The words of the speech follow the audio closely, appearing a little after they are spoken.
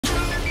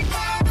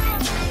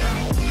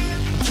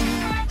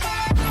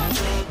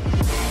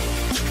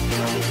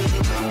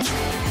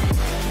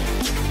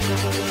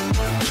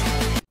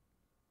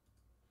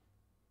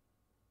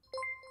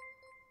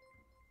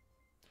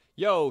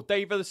Yo, thank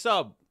you for the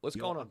sub. What's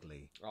You're going on?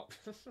 ugly. Oh.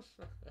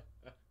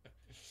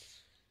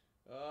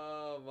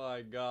 Oh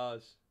my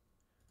gosh.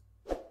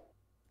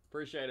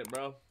 Appreciate it,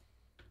 bro.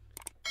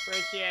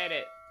 Appreciate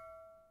it.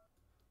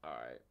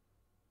 Alright.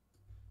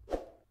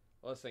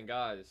 Listen,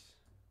 guys.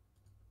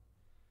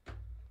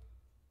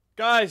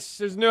 Guys,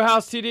 there's a new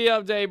House TD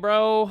update,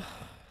 bro.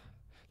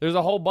 There's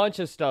a whole bunch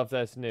of stuff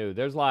that's new.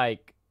 There's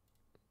like,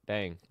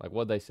 dang, like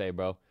what'd they say,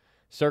 bro?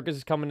 Circus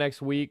is coming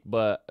next week,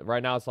 but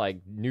right now it's like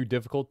new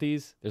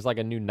difficulties. There's like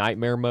a new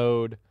nightmare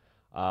mode.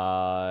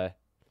 That's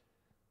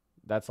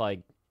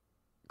like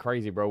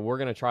crazy, bro. We're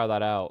gonna try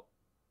that out.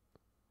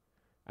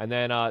 And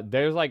then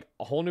there's like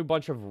a whole new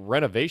bunch of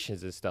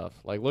renovations and stuff.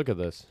 Like, look at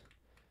this.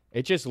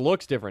 It just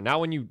looks different. Now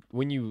when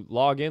you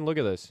log in, look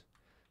at this.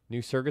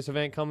 New circus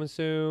event coming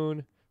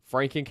soon.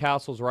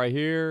 Frankencastle's right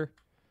here.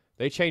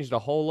 They changed the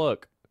whole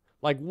look.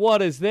 Like,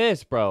 what is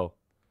this, bro?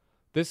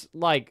 This,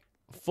 like,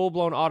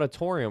 full-blown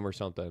auditorium or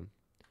something.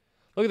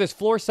 Look at this.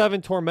 Floor 7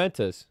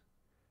 Tormentus.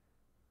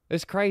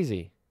 It's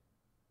crazy.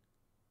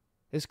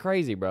 It's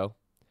crazy, bro.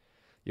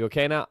 You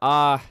okay now?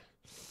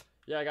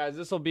 Yeah, guys,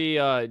 this will be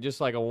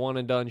just like a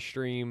one-and-done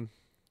stream.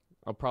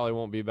 I probably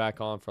won't be back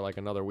on for like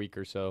another week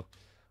or so.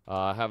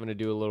 Having to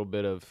do a little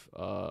bit of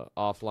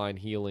offline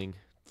healing.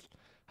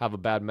 Have a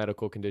bad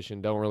medical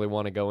condition. Don't really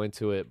want to go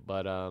into it,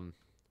 but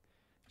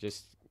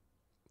just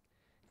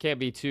can't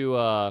be too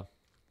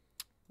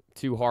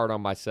hard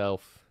on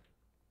myself.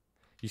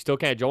 You still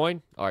can't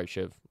join? All right,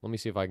 Shiv. Let me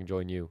see if I can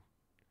join you.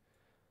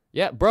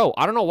 Yeah, bro,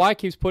 I don't know why it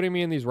keeps putting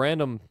me in these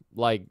random,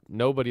 like,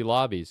 nobody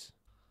lobbies.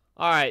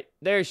 All right,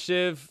 there's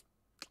Shiv.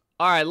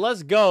 All right,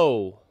 let's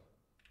go.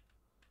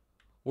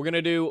 We're going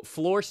to do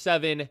Floor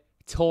 7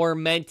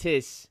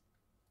 Tormentus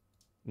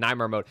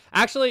Nightmare Mode.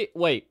 Actually,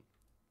 wait.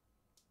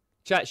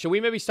 Chat, should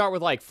we maybe start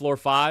with, like, Floor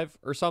 5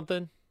 or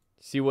something?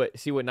 See what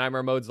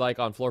Nightmare Mode's like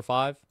on Floor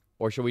 5?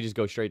 Or should we just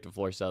go straight to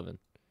Floor 7?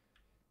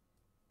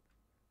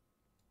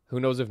 Who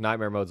knows if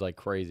Nightmare Mode's, like,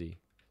 crazy.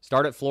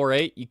 Start at Floor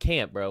 8? You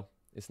can't, bro.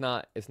 It's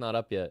not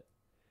up yet.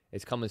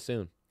 It's coming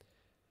soon.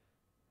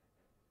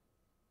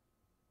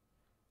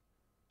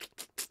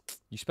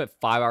 You spent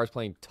 5 hours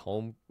playing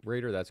Tomb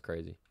Raider? That's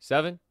crazy.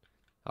 7?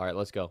 All right,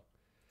 let's go.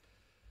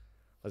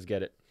 Let's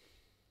get it.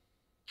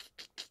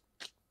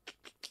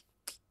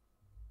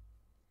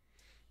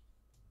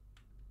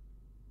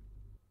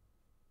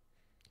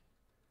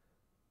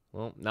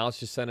 Well, now it's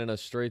just sending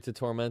us straight to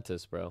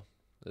Tormentus, bro.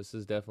 This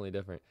is definitely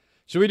different.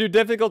 Should we do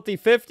difficulty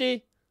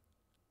 50?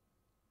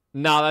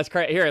 No, that's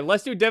crazy. Here,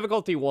 let's do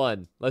difficulty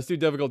 1. Let's do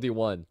difficulty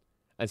 1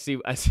 and see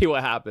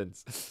what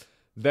happens.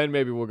 Then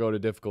maybe we'll go to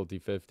difficulty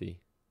 50.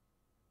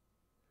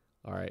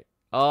 All right.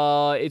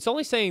 It's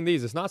only saying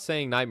these. It's not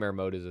saying nightmare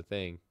mode is a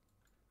thing.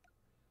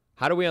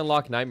 How do we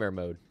unlock nightmare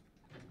mode?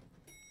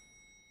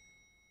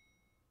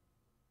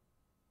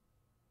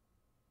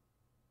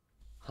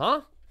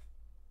 Huh?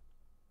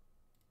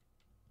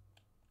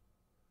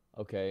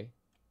 Okay.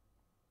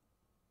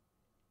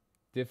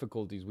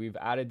 Difficulties. We've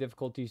added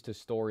difficulties to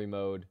story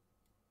mode.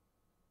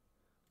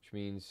 Which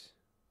means...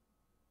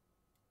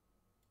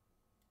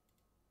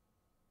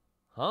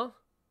 Huh?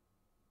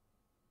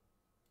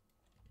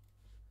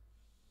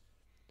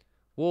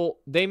 Well,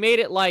 they made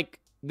it like...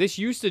 This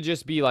used to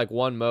just be like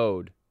one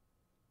mode.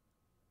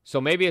 So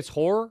maybe it's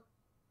horror?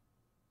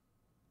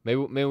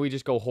 Maybe we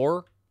just go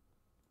horror?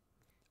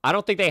 I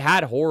don't think they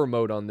had horror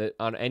mode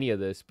on any of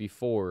this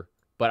before.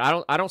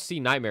 But I don't see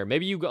nightmare.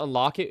 Maybe you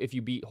unlock it if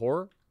you beat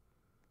horror?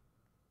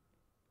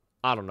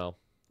 I don't know.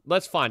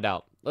 Let's find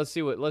out. Let's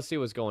see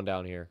what's going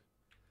down here.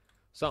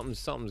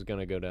 Something's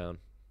gonna go down.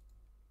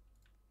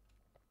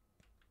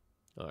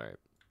 All right.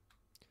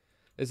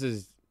 This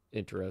is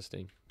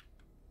interesting.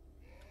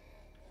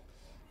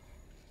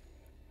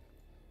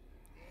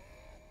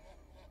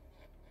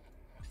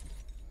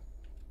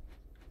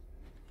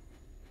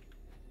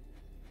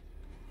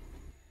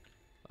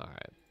 All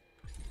right.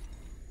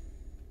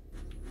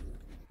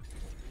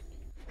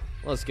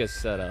 Let's get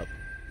set up.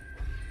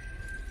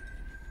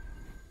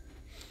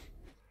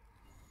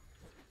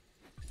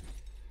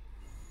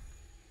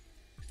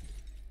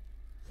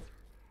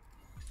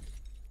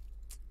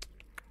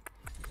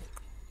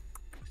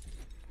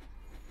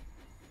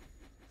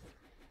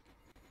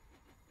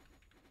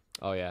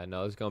 Oh yeah,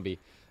 no, this is gonna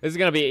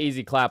be an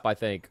easy clap, I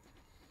think.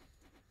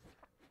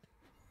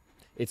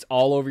 It's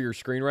all over your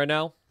screen right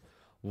now.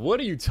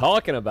 What are you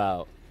talking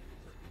about?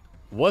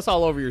 What's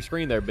all over your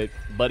screen there, big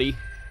buddy?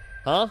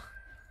 Huh?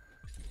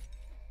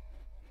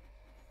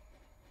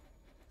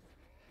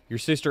 Your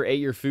sister ate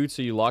your food,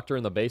 so you locked her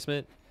in the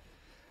basement?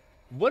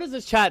 What is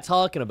this chat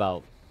talking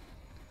about?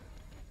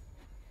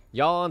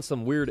 Y'all on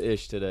some weird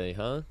ish today,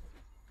 huh?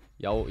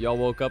 Y'all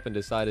woke up and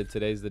decided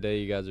today's the day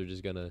you guys are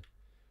just gonna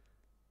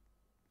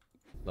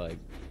like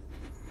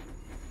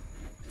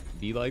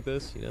be like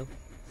this, you know?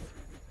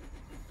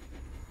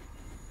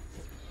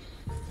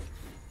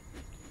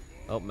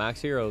 Oh,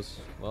 max heroes.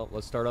 Well,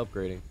 let's start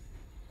upgrading.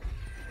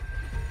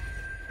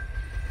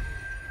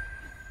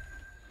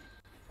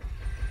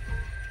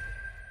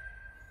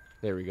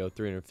 There we go,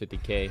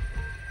 350k.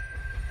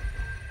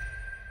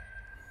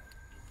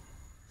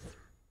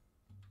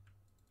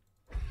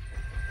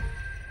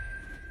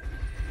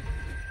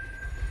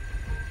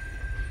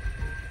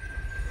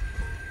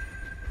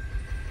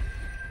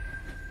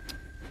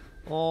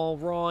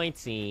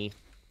 Alrighty.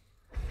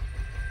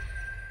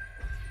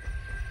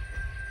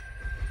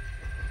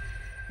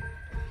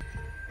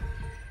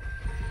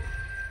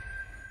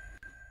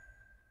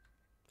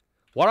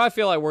 Why do I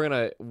feel like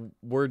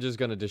we're just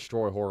gonna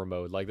destroy horror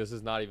mode? Like, this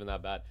is not even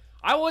that bad.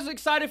 I was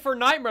excited for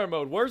nightmare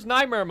mode. Where's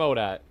nightmare mode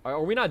at?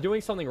 Are we not doing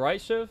something right,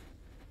 Shiv?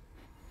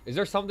 Is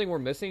there something we're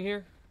missing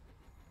here?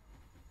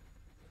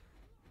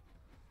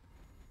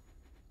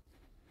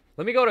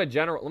 Let me go to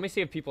general. Let me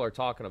see if people are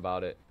talking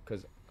about it,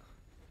 because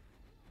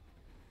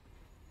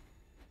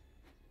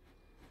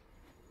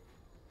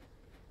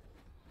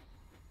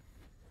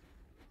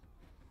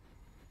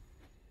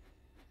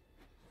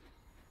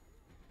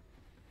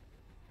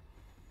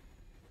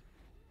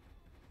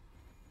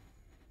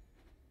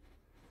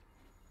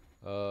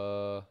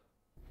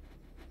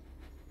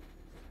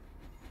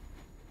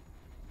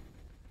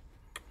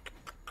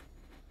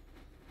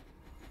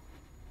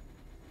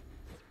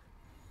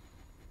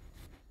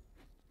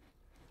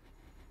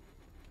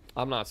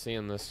I'm not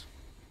seeing this.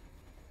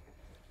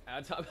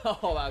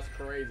 Oh, that's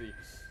crazy.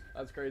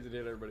 That's crazy to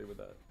hit everybody with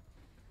that.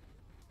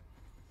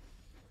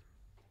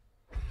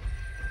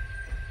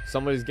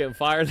 Somebody's getting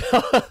fired.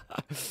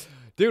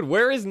 Dude,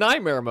 where is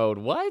nightmare mode?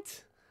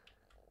 What?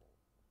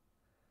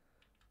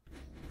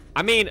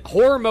 I mean,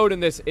 horror mode in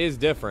this is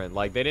different.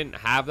 Like, they didn't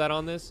have that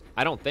on this.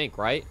 I don't think,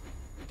 right?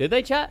 Did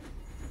they, chat?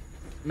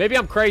 Maybe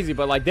I'm crazy,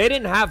 but, like, they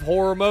didn't have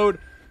horror mode.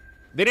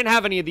 They didn't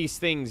have any of these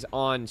things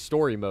on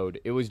story mode.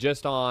 It was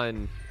just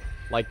on,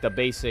 like, the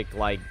basic,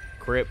 like,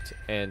 crypt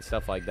and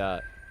stuff like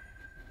that.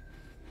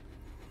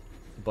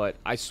 But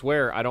I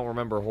swear I don't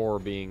remember horror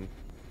being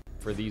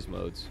for these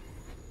modes.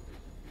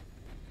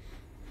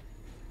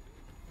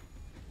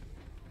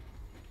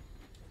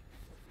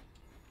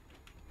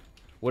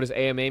 What does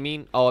AMA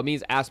mean? Oh, it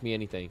means ask me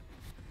anything.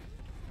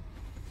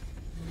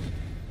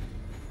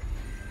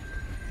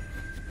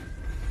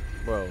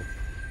 Bro.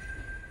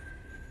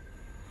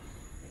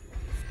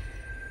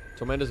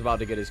 Tormento's about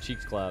to get his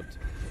cheeks clapped.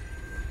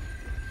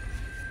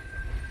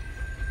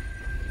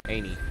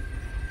 Ain't he?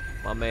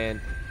 My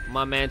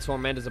man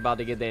Tormento's about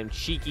to get them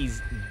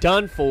cheekies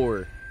done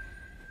for.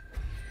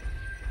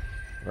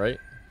 Right?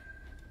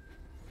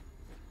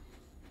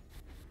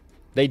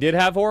 They did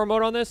have horror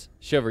mode on this?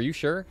 Shiv, are you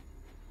sure?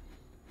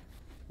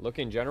 Look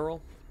in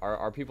general.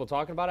 Are people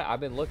talking about it? I've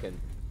been looking.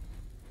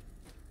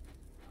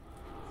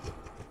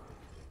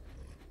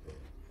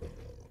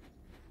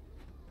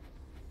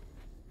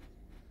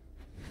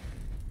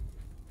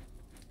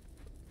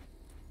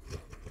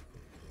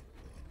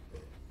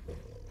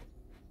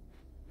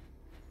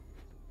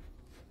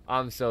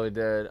 I'm so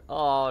dead.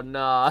 Oh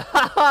nah.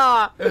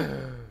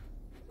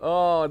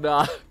 Oh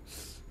nah.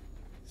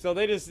 So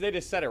they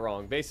just said it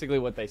wrong. Basically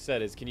what they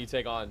said is, can you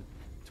take on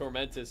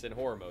Tormentus in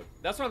horror mode?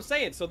 That's what I'm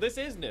saying. So this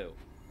is new.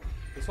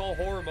 This whole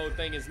horror mode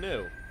thing is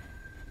new.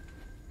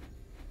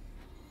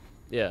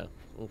 Yeah.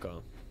 Okay.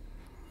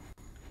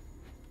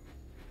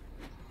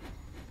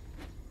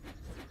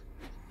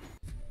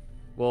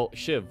 Well,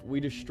 Shiv, we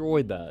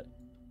destroyed that.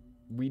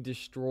 We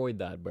destroyed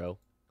that, bro.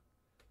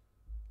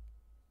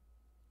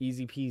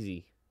 Easy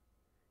peasy.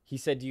 He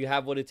said, do you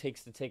have what it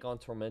takes to take on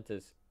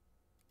Tormentus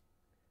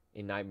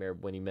in Nightmare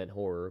when he meant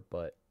horror,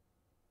 but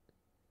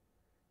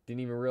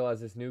didn't even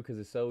realize it's new because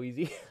it's so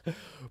easy.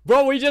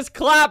 Bro, we just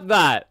clapped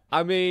that.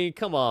 I mean,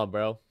 come on,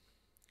 bro.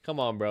 Come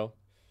on, bro.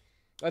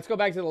 Let's go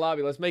back to the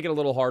lobby. Let's make it a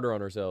little harder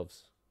on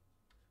ourselves.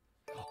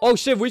 Oh,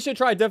 shit. We should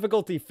try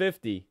difficulty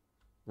 50,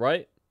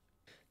 right?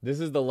 This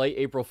is the late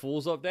April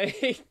Fool's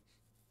update.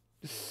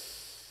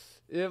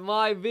 It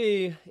might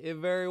be. It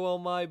very well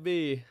might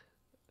be.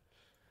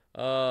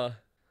 All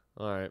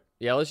right.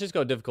 Yeah, let's just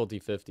go difficulty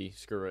 50.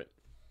 Screw it.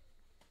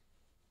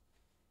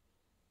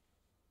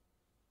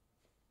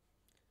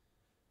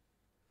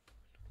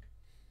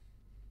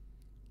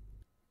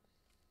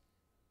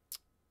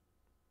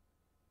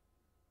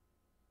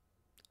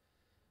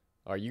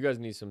 All right, you guys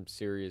need some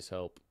serious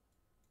help.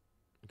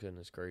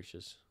 Goodness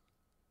gracious.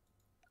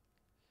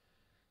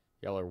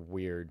 Y'all are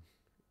weird.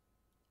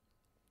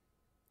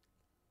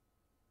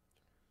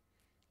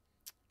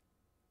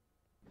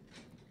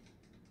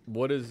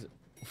 What is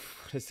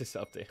this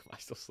update? Am I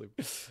still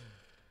sleeping?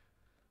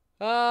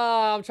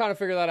 I'm trying to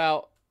figure that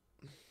out.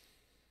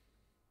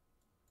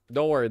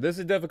 Don't worry, this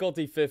is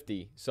difficulty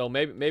 50. So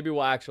maybe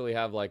we'll actually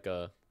have like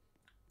a,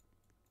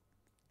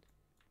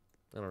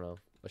 I don't know,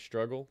 a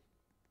struggle.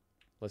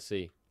 Let's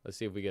see. Let's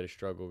see if we get a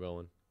struggle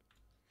going.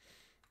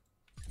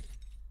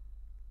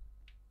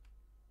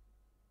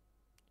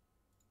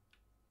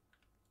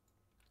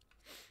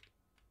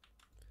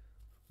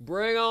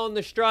 Bring on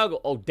the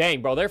struggle. Oh,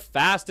 dang, bro. They're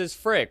fast as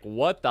frick.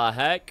 What the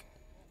heck?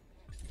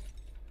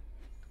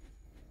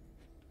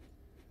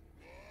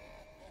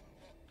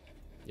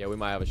 Yeah, we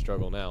might have a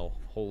struggle now.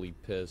 Holy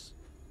piss.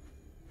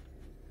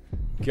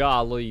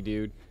 Golly,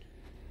 dude.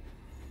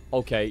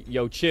 Okay,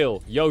 yo,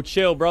 chill. Yo,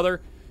 chill,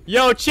 brother.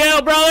 Yo,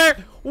 chill,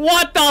 brother.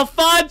 What the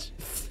fudge?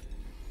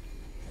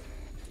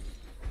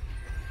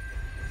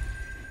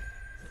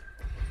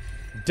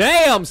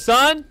 Damn,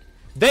 son.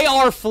 They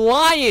are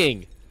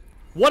flying.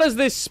 What is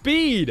this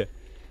speed?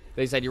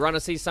 They said, you want to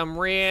see some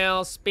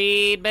real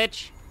speed,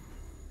 bitch?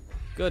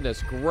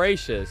 Goodness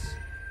gracious.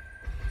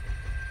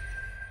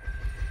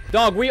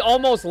 Dog, we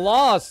almost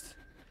lost.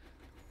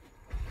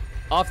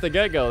 Off the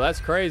get-go. That's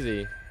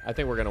crazy. I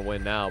think we're going to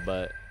win now,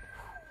 but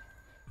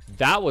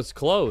that was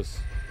close.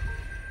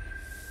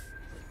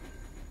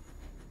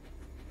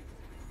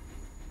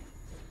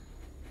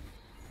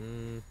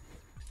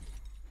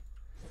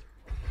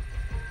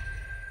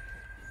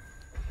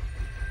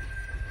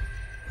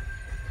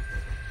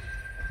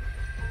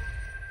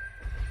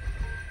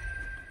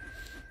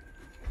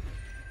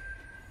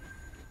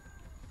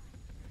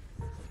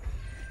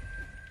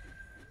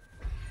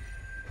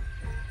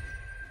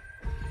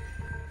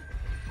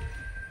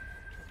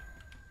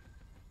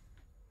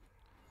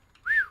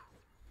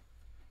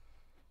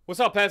 What's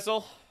up,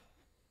 Pencil?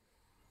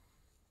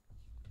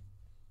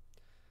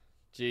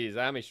 Jeez,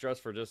 that had me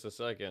stressed for just a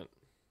second.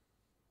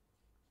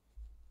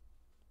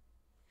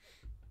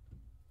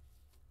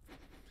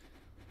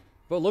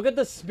 But look at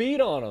the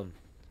speed on them.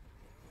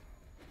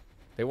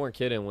 They weren't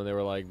kidding when they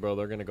were like, bro,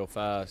 they're going to go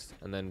fast.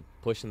 And then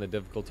pushing the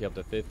difficulty up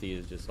to 50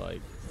 is just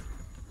like,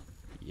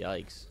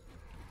 yikes.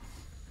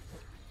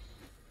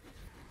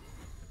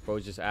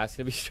 Bro's just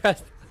asking to be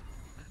stressed.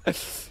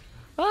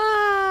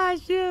 Ah,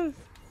 shit.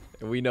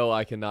 We know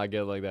I cannot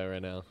get like that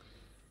right now.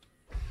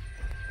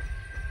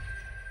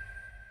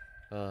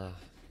 Don't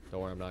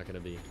worry, I'm not gonna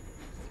be.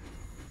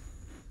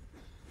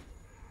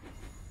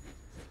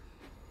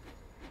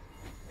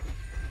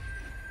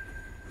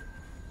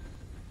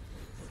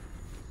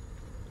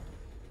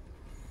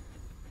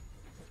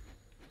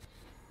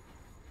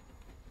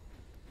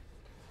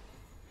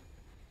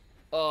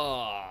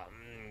 Oh,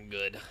 I'm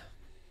good.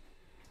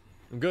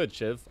 I'm good,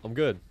 Shiv. I'm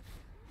good.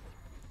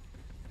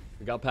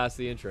 We got past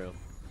the intro.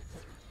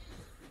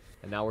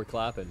 And now we're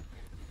clapping.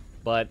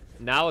 But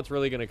now it's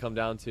really going to come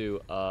down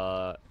to,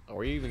 are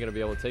we even going to be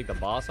able to take the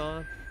boss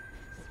on?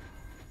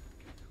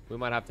 We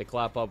might have to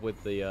clap up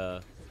with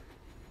the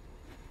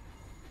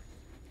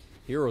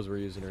heroes we're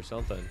using or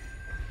something.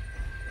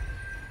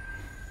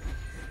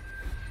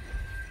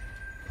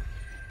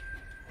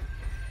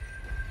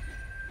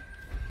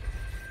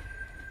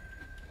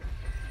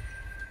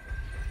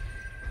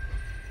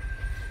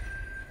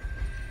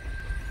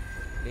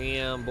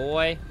 Damn,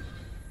 boy.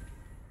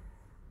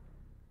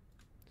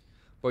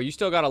 Bro, you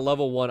still got a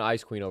level 1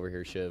 Ice Queen over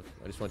here, Shiv.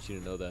 I just want you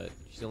to know that.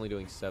 She's only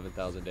doing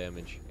 7,000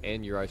 damage.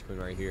 And your Ice Queen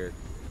right here.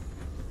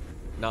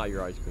 Not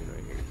your Ice Queen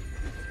right here.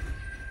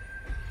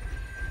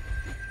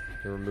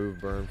 To remove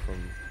burn from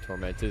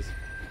Tormentus.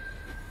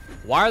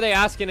 Why are they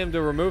asking him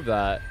to remove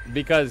that?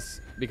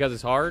 Because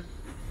it's hard?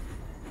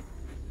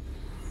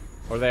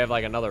 Or do they have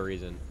like another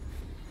reason?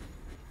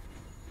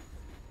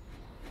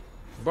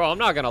 Bro, I'm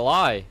not gonna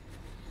lie.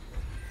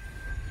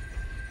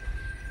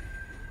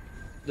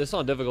 This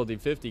on difficulty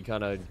 50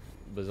 kind of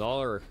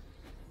bizarre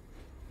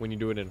when you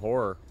do it in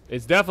horror.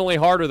 It's definitely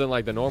harder than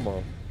like the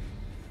normal.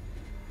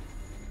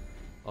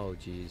 Oh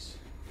jeez.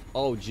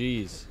 Oh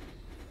jeez.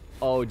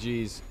 Oh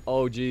jeez.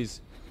 Oh jeez.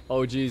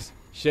 Oh jeez.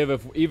 Shiv,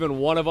 if even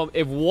one of them,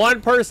 if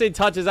one person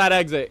touches that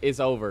exit, it's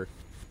over.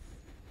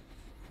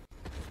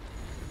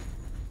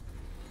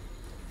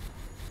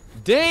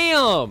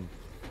 Damn!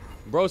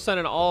 Bro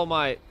sending all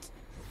my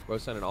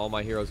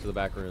heroes to the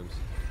back rooms.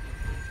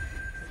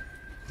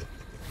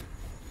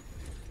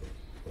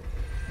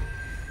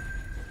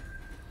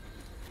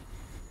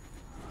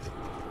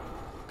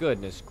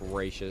 Goodness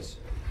gracious.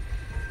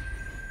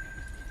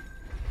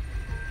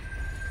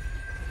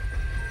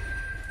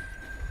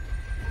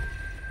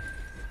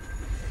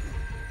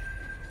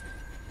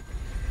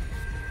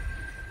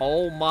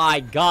 Oh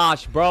my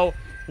gosh, bro.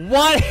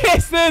 What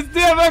is this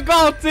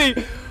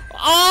difficulty?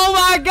 Oh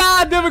my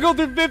god,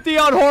 difficulty 50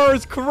 on horror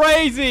is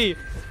crazy.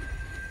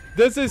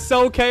 This is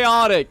so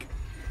chaotic.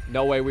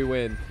 No way we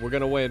win. We're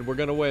gonna win. We're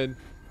gonna win.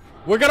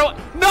 We're gonna...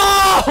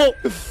 No!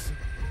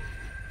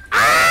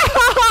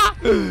 Ah!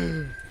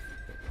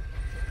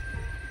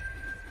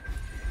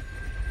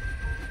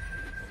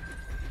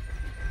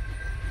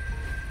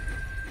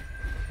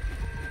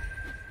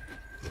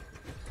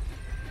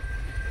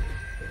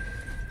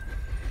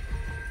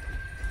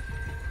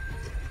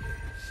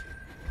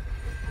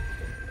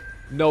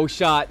 No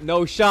shot,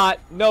 no shot,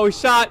 no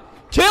shot.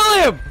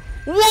 Kill him!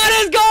 What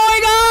is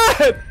going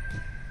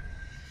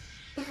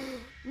on?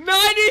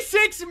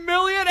 96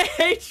 million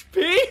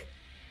HP?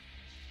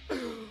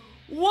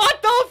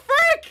 What the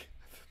frick?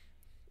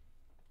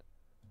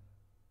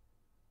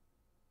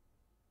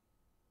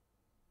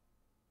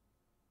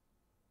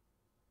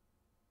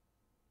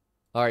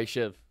 All right,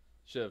 Shiv,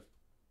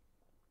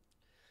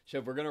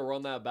 we're gonna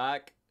run that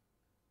back.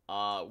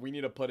 We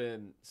need to put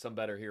in some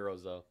better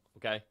heroes though.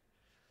 Okay.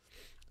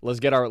 Let's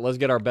get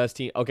our best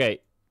team. Okay,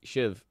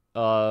 Shiv,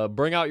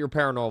 bring out your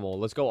paranormal.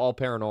 Let's go all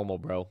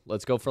paranormal, bro.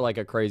 Let's go for like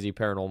a crazy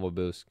paranormal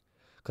boost.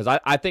 Cause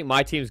I think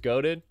my team's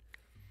goated.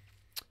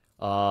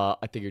 I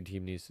think your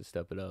team needs to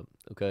step it up.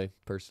 Okay,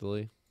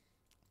 personally.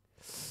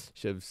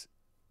 Shiv's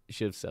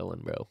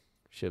selling, bro.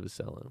 Shiv is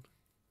selling.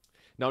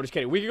 No, I'm just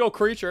kidding. We can go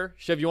creature.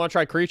 Shiv, you want to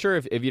try creature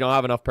if you don't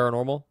have enough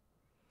paranormal?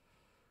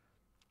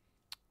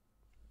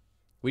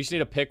 We just need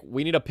to pick.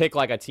 We need to pick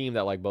like a team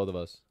that like both of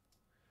us.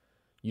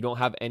 You don't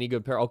have any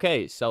good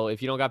Okay, so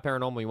if you don't got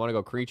paranormal, you want to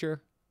go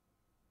creature.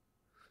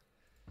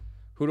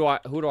 Who do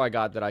I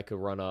got that I could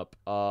run up?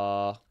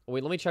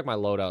 Wait, let me check my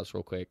loadouts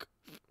real quick.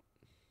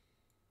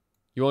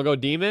 You want to go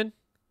demon?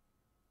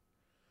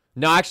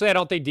 No, actually, I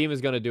don't think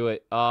demon's gonna do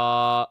it.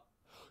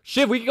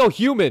 Shiv, we can go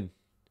human.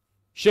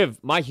 Shiv,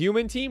 my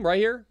human team right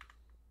here.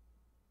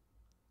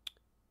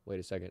 Wait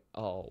a second.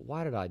 Oh,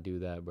 why did I do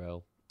that,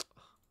 bro?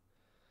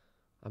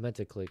 I meant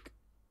to click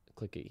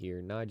it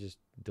here. Now I just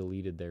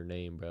deleted their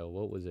name, bro.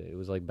 What was it? It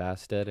was like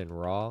Bastet and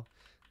Raw.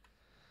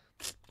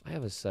 I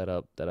have a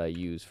setup that I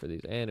use for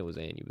these, and it was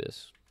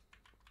Anubis,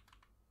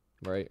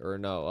 right? Or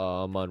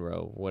no,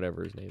 Munro,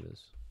 whatever his name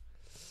is.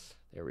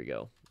 There we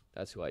go.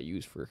 That's who I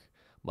use for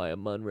my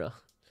Munro.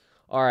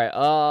 All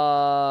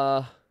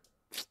right.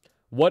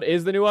 What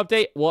is the new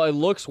update? Well, it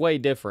looks way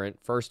different.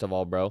 First of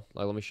all, bro,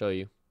 like let me show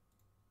you.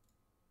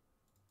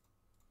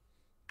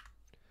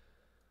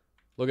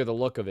 Look at the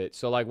look of it.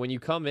 So like when you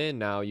come in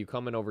now, you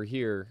come in over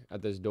here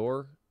at this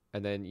door,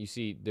 and then you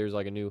see there's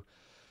like a new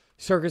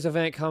circus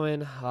event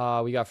coming.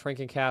 We got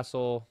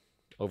Frankencastle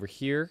over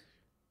here.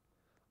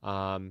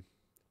 And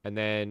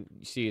then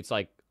you see it's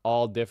like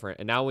all different.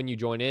 And now when you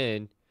join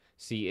in,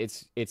 see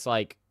it's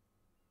like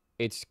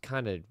it's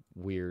kind of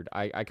weird.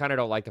 I kind of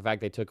don't like the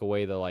fact they took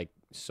away the like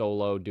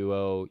solo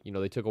duo, you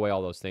know, they took away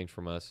all those things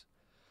from us.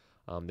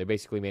 They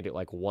basically made it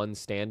like one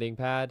standing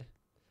pad,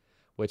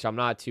 which I'm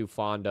not too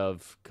fond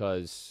of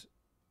because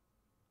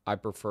I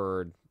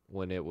preferred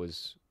when it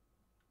was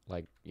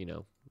like, you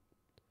know,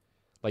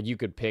 like you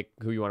could pick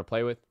who you want to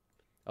play with.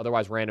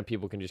 Otherwise, random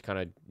people can just kind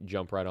of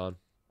jump right on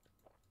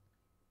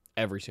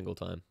every single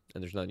time,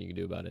 and there's nothing you can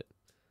do about it.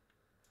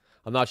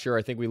 I'm not sure.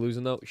 I think we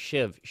losing, though.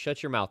 Shiv,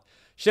 shut your mouth.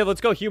 Shiv,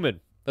 let's go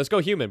human. Let's go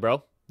human,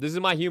 bro. This is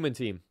my human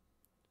team.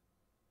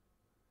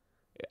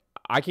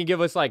 I can give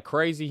us, like,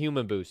 crazy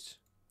human boosts.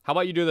 How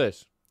about you do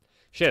this?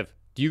 Shiv,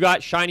 do you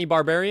got shiny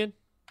barbarian?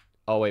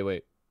 Oh,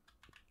 wait.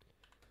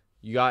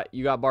 You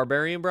got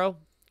barbarian, bro?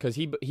 Because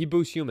he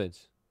boosts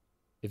humans.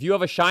 If you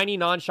have a shiny,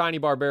 non-shiny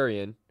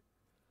barbarian,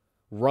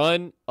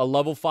 run a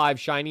level 5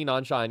 shiny,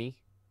 non-shiny.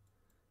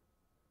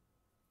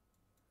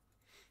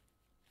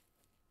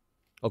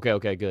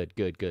 Okay,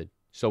 good.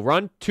 So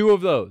run 2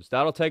 of those.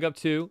 That'll take up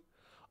 2.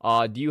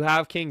 Do you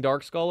have King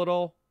Darkskull at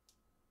all?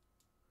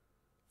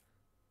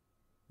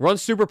 Run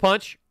Super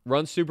Punch.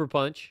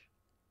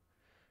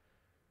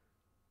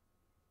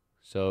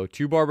 So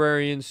 2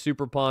 barbarians,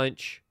 Super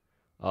Punch.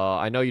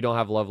 I know you don't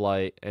have Love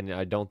Light, and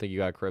I don't think you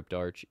got Crypt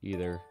Arch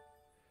either.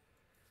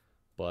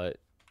 But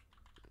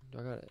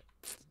I got it.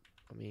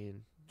 I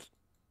mean,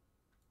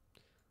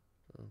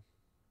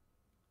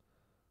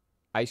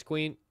 Ice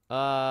Queen.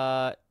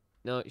 No,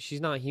 she's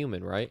not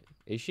human, right?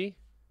 Is she?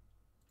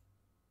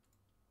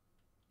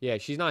 Yeah,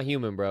 she's not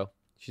human, bro.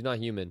 She's not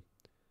human.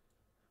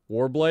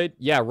 Warblade.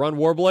 Yeah, run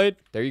Warblade.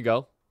 There you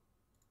go.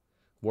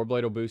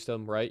 Warblade will boost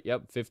them, right?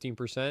 Yep,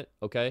 15%.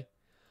 Okay.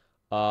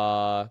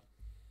 I'm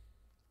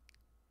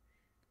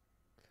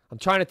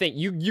trying to think.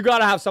 You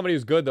gotta have somebody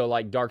who's good though,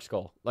 like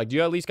Darkskull. Like, do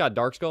you at least got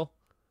Darkskull?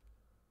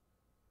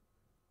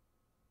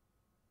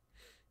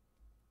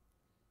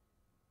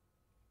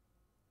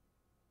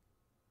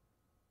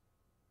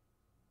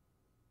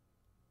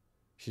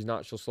 She's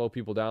not. She'll slow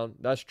people down.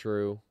 That's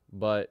true.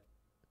 But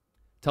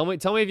tell me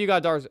if you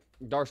got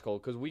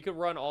Darkskull, because we could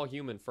run all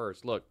human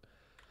first. Look,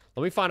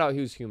 let me find out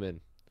who's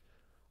human.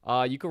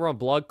 You could run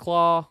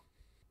Bloodclaw.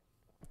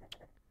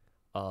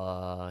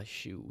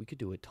 Shoot, we could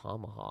do a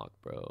Tomahawk,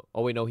 bro.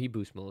 Oh wait, no, he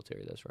boosts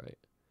military. That's right.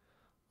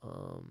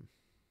 Let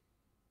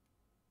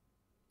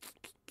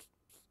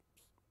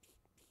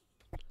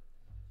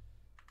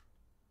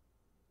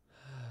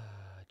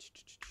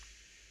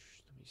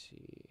me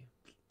see.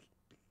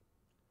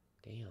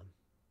 Damn.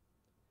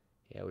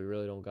 Yeah, we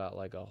really don't got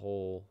like a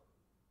whole.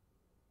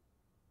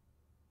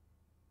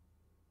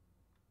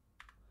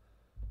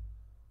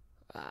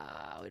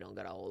 We don't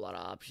got a whole lot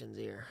of options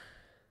here.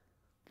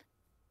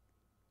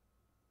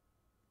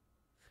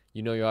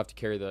 You know you'll have to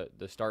carry the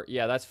start.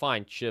 Yeah, that's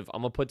fine, Shiv.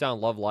 I'm going to put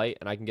down Love Light,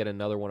 and I can get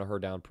another one of her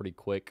down pretty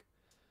quick.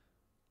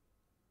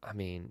 I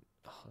mean,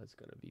 it's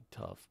going to be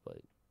tough, but...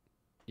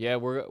 Yeah,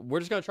 we're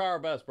just going to try our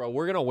best, bro.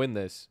 We're going to win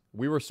this.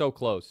 We were so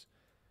close.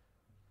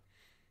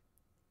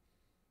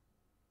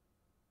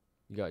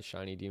 You got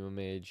Shiny Demon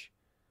Mage,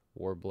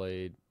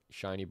 Warblade,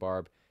 Shiny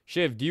Barb.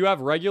 Shiv, do you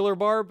have regular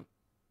Barb?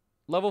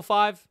 Level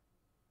 5?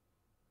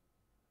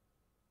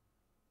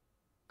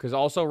 Because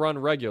also run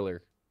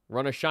regular.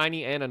 Run a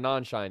shiny and a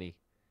non-shiny.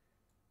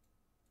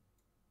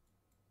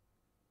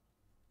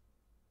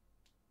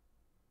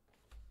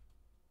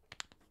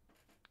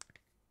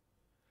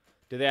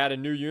 Did they add a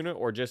new unit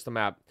or just the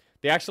map?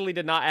 They actually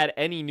did not add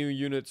any new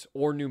units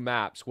or new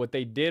maps. What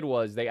they did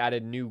was they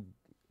added new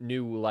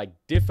like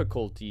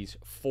difficulties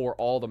for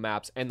all the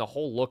maps, and the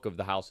whole look of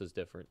the house is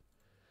different.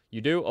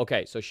 You do?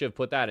 Okay, so Shiv,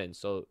 put that in.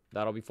 So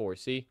that'll be 4.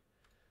 See?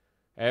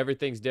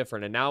 Everything's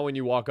different. And now when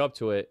you walk up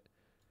to it,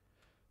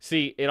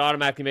 see, it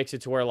automatically makes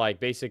it to where, like,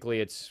 basically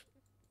it's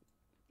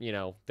you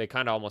know, they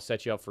kind of almost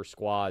set you up for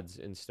squads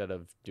instead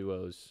of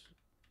duos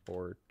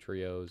or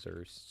trios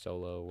or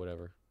solo,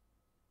 whatever.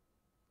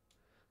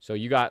 So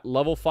you got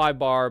level 5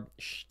 barb,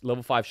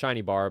 level 5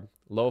 shiny barb,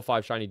 level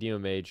 5 shiny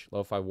demon mage,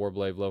 level 5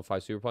 warblade, level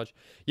 5 super punch.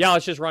 Yeah,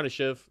 let's just run a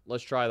shiv.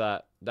 Let's try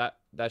that.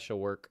 That should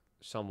work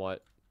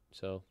somewhat.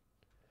 So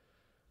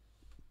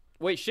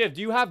wait, Shiv,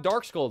 do you have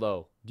Dark Skull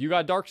though? Do you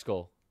got Dark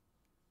Skull?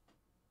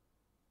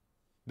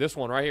 This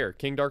one right here,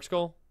 King Dark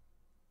Skull.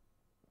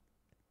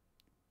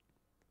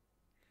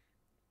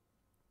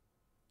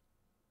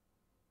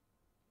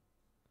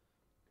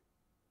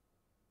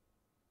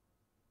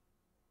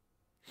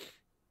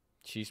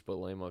 Cheese but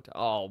lame.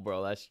 Oh,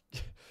 bro, that's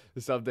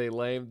this update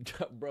lame.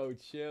 Bro,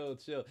 chill.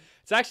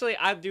 It's actually,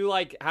 I do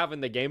like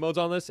having the game modes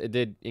on this. It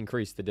did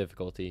increase the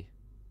difficulty.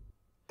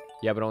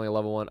 Yeah, but only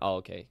level 1. Oh,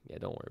 okay. Yeah,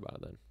 don't worry about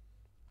it then.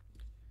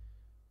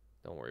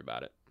 Don't worry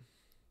about it.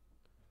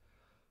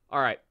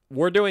 All right,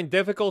 we're doing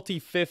difficulty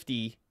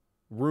 50,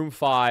 room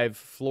 5,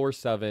 floor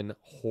 7,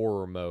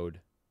 horror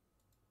mode.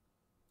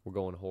 We're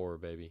going horror,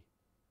 baby.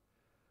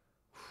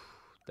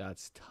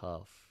 That's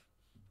tough.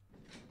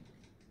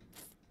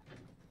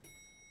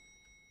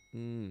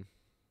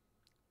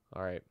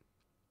 All right.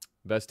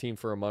 Best team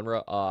for a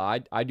Munra?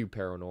 I do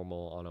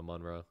paranormal on a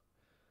Munra,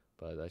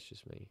 but that's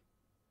just me.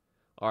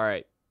 All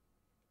right.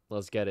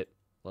 Let's get it.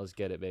 Let's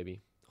get it,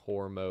 baby.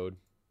 Horror mode.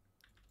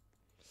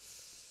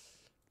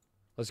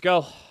 Let's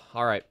go.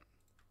 All right.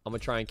 I'm going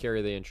to try and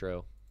carry the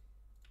intro.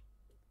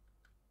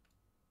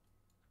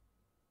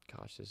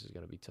 Gosh, this is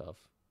going to be tough.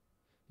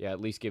 Yeah,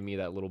 at least give me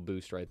that little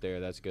boost right there.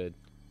 That's good.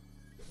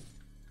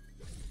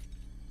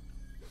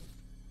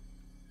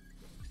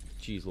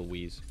 Jeez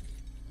Louise.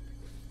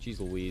 Jeez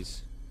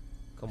Louise.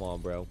 Come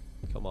on, bro.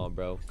 Come on,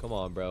 bro. Come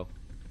on, bro.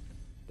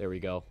 There we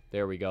go.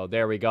 There we go.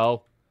 There we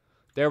go.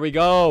 There we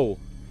go.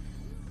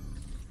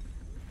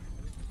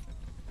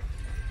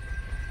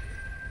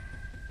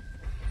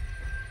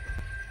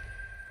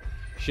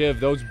 Shiv,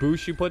 those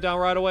boosts you put down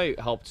right away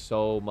helped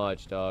so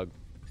much, dog.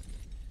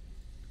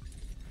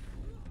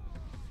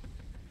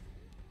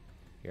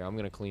 Here, I'm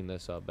going to clean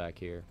this up back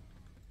here.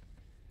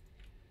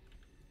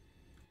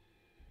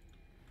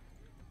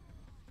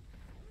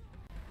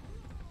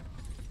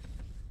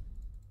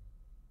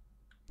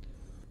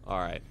 All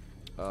right,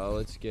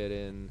 let's get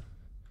in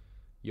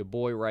your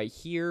boy right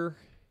here.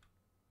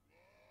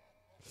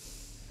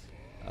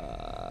 We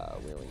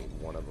only need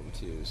one of them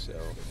too, so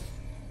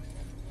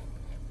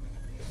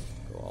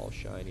go all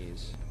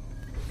shinies.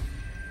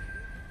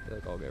 I feel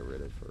like I'll get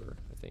rid of her.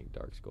 I think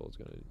Dark Skull's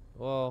gonna.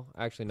 Well,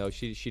 actually no,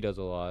 she does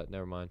a lot.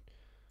 Never mind.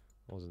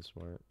 I wasn't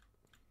smart.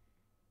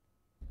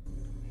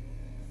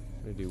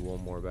 I'm gonna do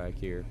one more back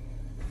here.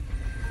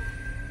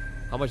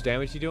 How much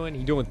damage he doing?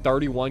 He doing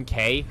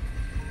 31k.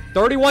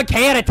 31k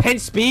at a 10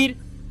 speed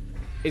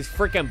is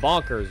freaking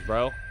bonkers,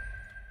 bro.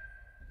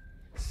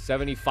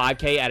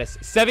 75k at a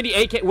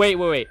 78k.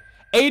 Wait.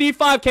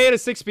 85k at a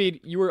 6 speed.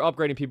 You were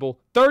upgrading people.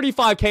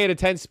 35k at a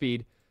 10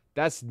 speed.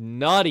 That's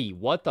nutty.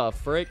 What the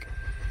frick?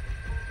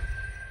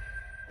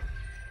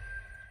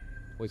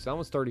 Wait, so that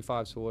one's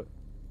 35. So what?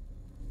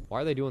 Why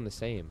are they doing the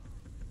same?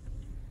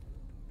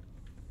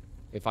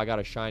 If I got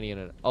a shiny and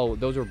an... Oh,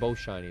 those are both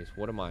shinies.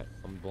 What am I?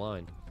 I'm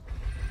blind.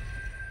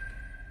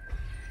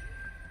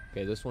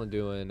 Okay, this one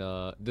doing,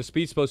 the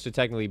speed's supposed to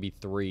technically be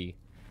 3.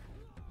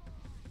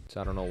 So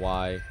I don't know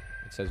why it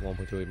says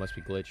 1.2. It must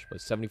be glitched,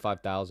 but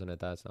 75,000 at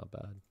that's not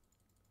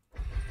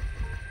bad.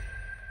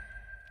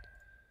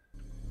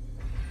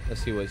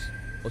 Let's see what's...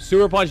 Well,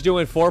 Super Punch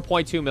doing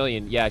 4.2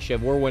 million. Yeah,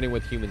 Shiv, we're winning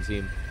with Human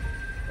Team.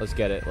 Let's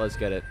get it. Let's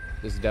get it.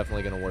 This is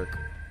definitely going to work.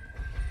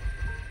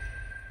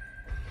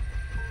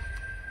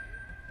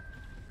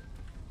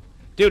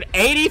 Dude,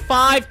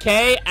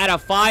 85k at a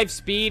 5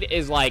 speed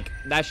is like,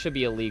 that should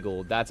be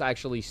illegal. That's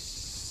actually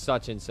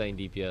such insane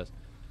DPS.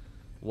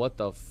 What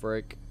the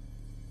frick?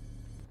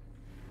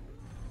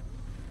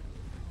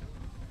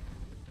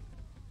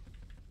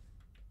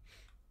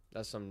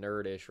 That's some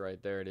nerd-ish right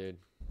there, dude.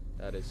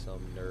 That is some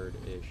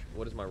nerd-ish.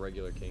 What is my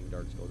regular King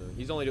Dark Skull doing?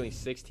 He's only doing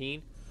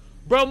 16?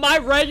 Bro, my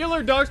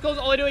regular Dark Skull's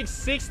only doing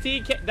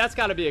 16k. That's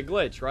gotta be a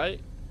glitch, right?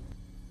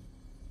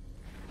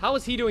 How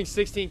is he doing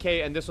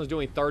 16k and this one's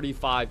doing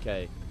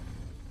 35k?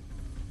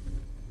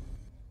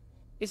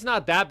 It's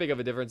not that big of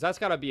a difference. That's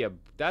gotta be a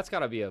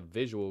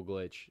visual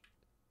glitch.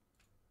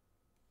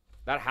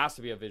 That has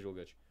to be a visual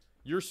glitch.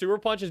 Your Super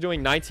Punch is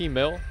doing 19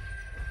 mil?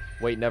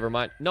 Wait, never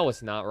mind. No,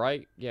 it's not,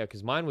 right? Yeah,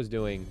 because mine's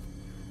doing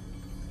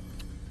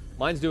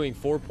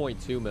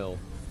 4.2 mil.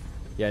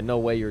 Yeah, no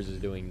way yours is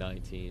doing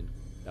 19.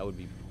 That would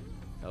be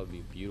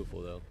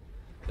beautiful though.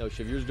 No,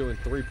 Shiv, yours is doing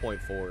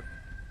 3.4.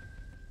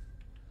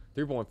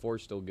 3.4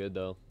 is still good,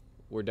 though.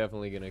 We're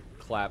definitely going to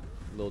clap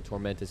little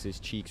Tormentus's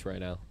cheeks right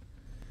now.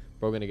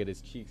 Bro, going to get his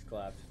cheeks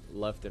clapped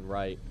left and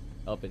right,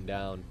 up and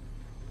down,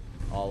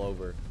 all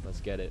over. Let's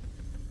get it.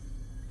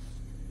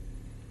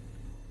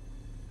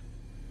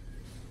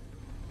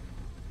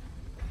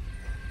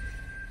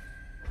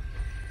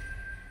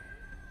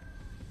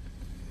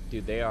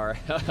 Dude, they are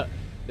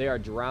they are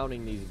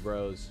drowning these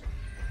bros.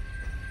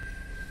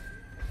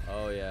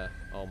 Oh, yeah.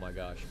 Oh, my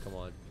gosh. Come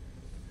on.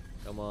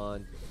 Come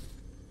on.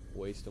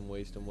 Waste them,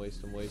 waste them,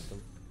 waste them, waste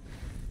them.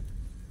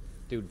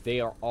 Dude, they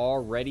are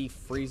already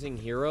freezing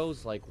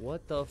heroes? Like,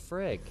 what the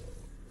frick?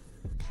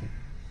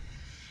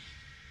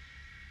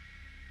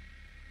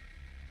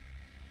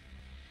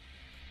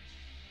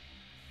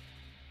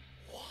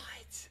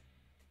 What?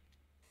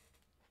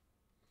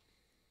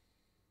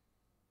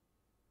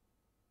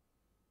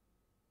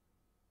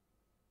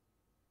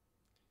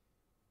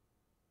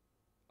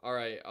 All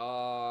right,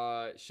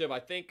 Shiv, I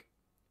think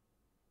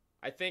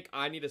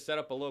I need to set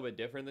up a little bit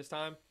different this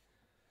time.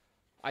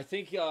 I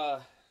think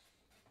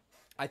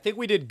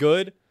we did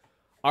good.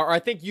 Or I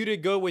think you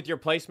did good with your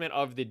placement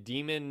of the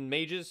demon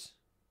mages.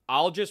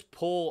 I'll just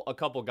pull a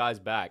couple guys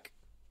back.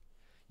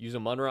 Use a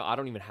Munra. I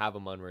don't even have a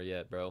Munra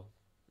yet, bro.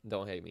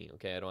 Don't hate me,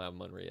 okay? I don't have a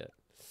Munra yet.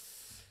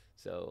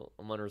 So,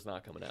 a Munra's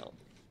not coming out.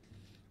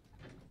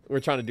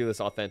 We're trying to do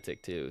this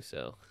authentic, too,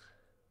 so.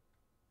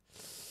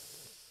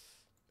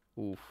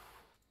 Oof.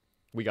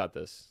 We got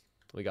this.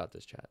 We got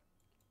this, chat.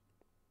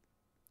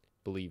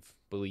 Believe.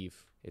 Believe.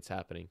 It's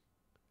happening.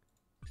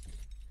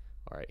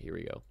 Alright, here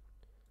we go.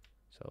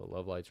 So,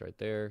 love light's right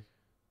there.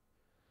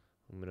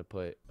 I'm going to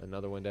put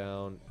another one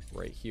down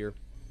right here.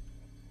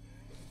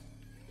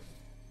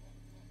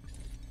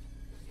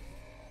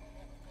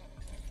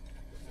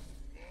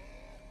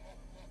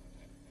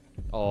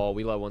 Oh,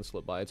 we let one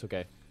slip by. It's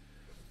okay.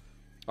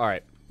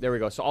 Alright, there we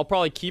go. So, I'll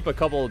probably keep a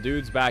couple of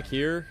dudes back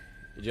here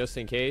just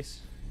in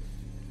case.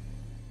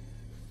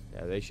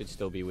 Yeah, they should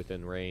still be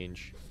within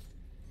range.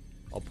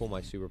 I'll pull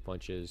my super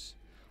punches.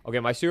 Okay,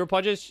 my super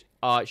punches,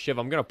 Shiv,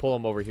 I'm gonna pull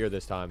them over here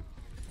this time.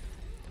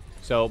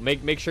 So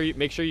make sure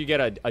you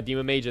get a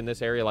demon mage in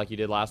this area like you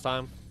did last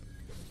time.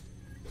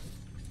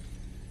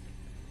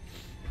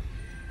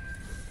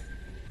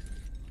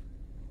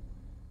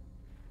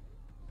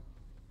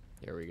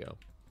 There we go.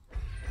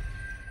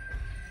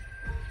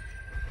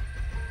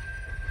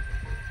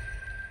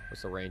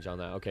 What's the range on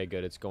that? Okay,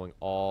 good. It's going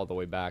all the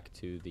way back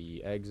to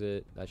the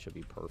exit. That should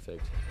be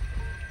perfect.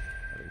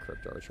 Having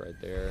Crypt Arch right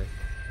there.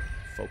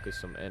 Focus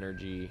some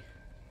energy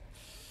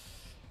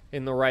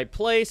in the right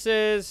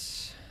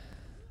places.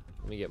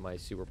 Let me get my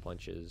super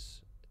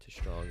punches to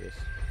strongest.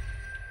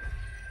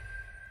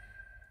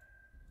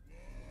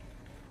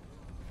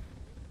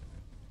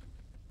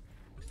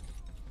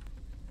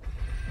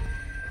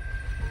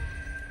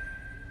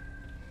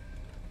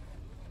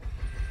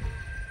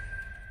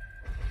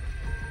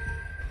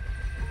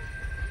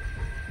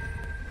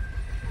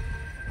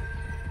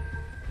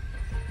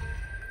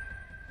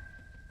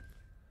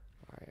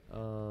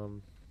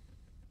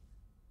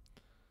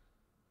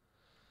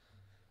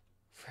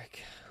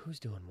 Frick, who's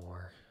doing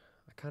more?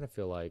 I kind of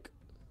feel like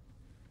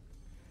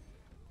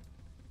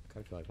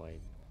my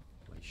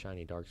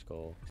shiny Dark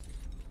Skull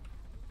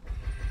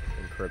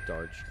and Crypt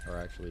Arch are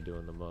actually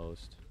doing the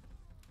most.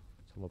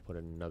 So I'm gonna put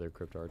another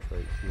Crypt Arch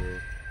right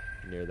here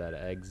near that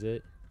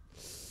exit.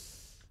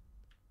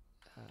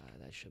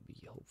 That should be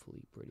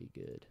hopefully pretty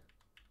good.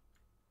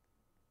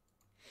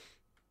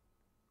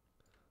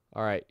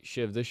 Alright,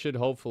 Shiv, this should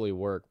hopefully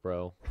work,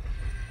 bro.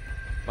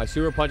 My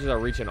super punches are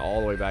reaching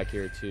all the way back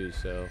here too,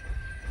 so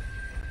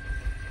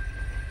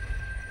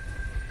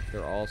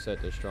they're all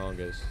set to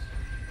strongest.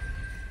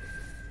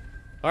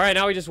 Alright,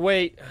 now we just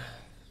wait.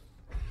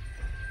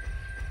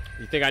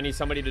 You think I need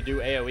somebody to do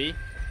AoE?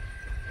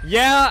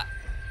 Yeah,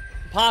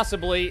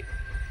 possibly.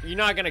 You're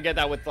not going to get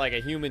that with like a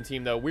human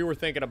team, though. We were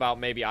thinking about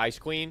maybe Ice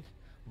Queen,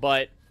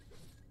 but...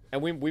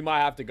 And we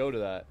might have to go to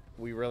that.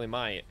 We really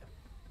might.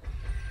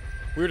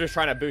 We were just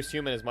trying to boost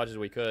human as much as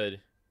we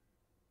could.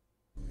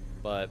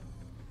 But...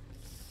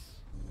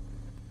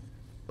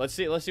 Let's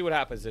see what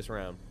happens this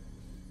round.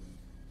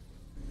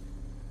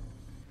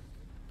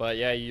 But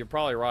yeah, you're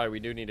probably right. We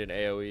do need an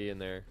AoE in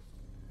there.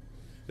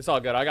 It's all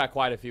good. I got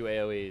quite a few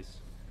AoEs.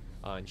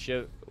 And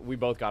Shiv, we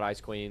both got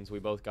Ice Queens. We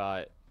both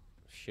got...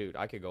 Shoot,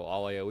 I could go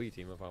all AoE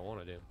team if I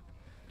wanted to.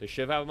 Does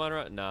Shiv have a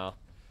Munra? No.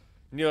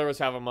 Neither of us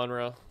have a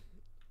Munra.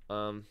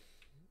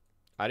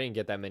 I didn't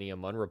get that many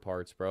Munra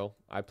parts, bro.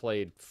 I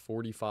played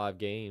 45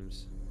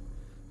 games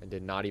and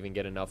did not even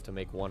get enough to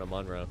make one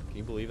Munra. Can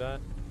you believe that?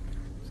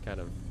 It's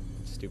kind of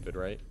stupid,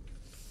 right?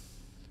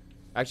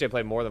 Actually, I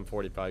played more than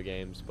 45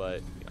 games,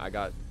 but I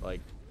got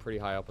like pretty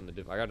high up on the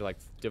I got like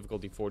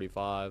difficulty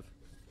 45.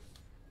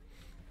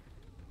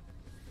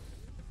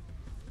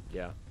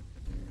 Yeah.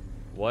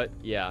 What?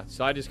 Yeah.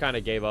 So I just kind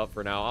of gave up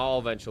for now. I'll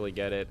eventually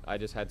get it. I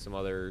just had some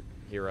other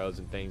heroes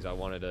and things I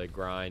wanted to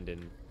grind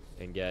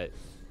and get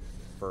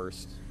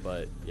first.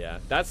 But yeah,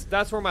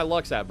 that's where my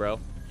luck's at, bro.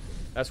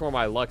 That's where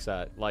my luck's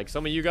at. Like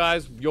some of you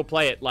guys, you'll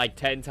play it like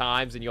 10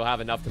 times and you'll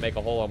have enough to make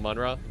a whole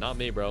Munra. Not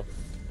me, bro.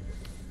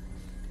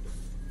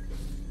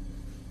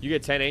 You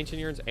get 10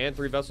 Ancient Urns and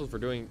 3 Vessels for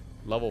doing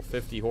level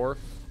 50 Horror.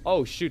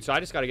 Oh, shoot. So I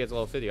just got to get to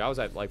level 50. I was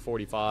at like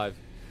 45.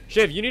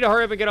 Shiv, you need to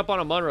hurry up and get up on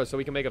a Munra so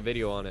we can make a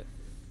video on it.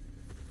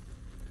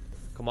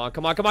 Come on,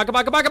 come on, come on, come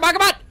on, come on, come on,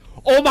 come on!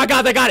 Oh my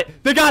god, they got it!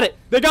 They got it!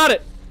 They got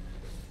it!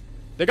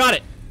 They got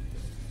it!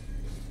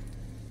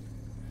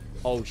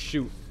 Oh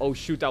shoot. Oh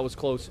shoot, that was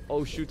close.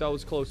 Oh shoot, that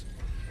was close.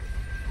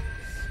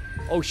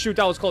 Oh, shoot,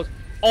 that was close.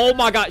 Oh,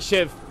 my God,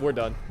 Shiv. We're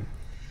done.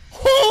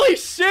 Holy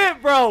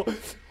shit, bro.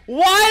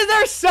 Why is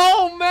there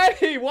so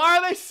many? Why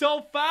are they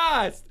so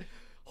fast?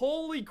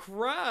 Holy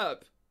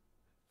crap.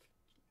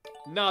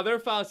 Nah, they're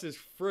fast as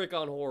frick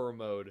on horror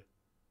mode.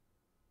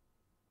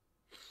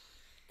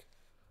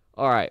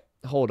 All right.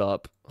 Hold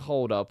up.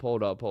 Hold up.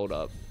 Hold up. Hold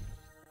up.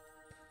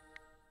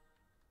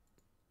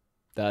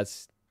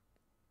 That's...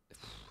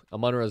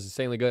 Amunra is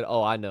insanely good.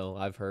 Oh, I know.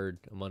 I've heard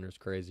Amunra's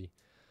crazy.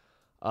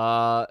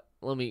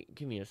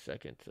 Give me a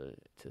second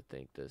to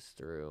think this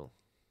through.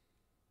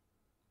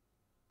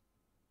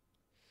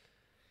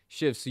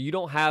 Shiv, so you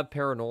don't have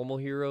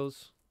paranormal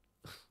heroes?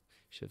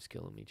 Shiv's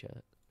killing me,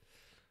 chat.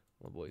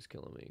 My boy's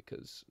killing me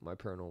because my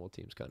paranormal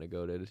team's kind of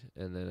goated.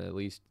 And then at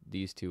least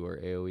these two are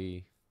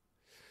AoE.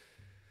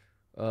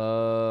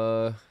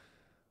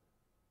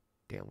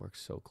 Damn, we're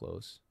so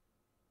close.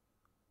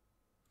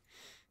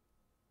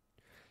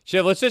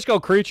 Shiv, let's just go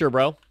creature,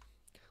 bro.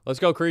 Let's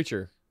go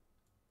creature.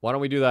 Why don't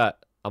we do that?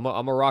 I'm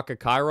a rock a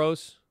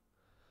Kairos.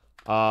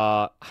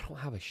 I don't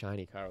have a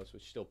shiny Kairos,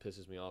 which still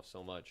pisses me off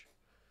so much.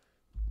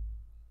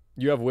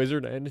 You have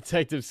Wizard and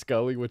Detective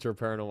Scully, which are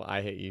paranormal.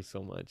 I hate you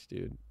so much,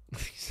 dude. You're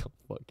so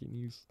fucking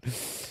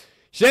useless.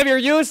 Shiv, you're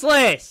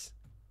useless!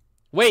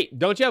 Wait,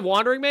 don't you have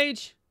Wandering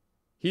Mage?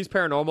 He's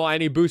paranormal,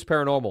 and he boosts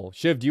paranormal.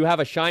 Shiv, do you have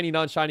a shiny,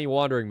 non-shiny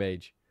Wandering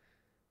Mage?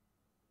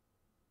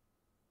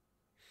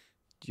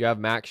 Do you have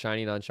max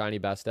shiny, non-shiny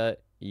Bastet?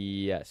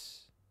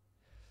 Yes.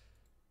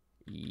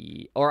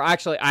 Or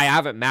actually, I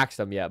haven't maxed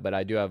them yet, but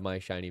I do have my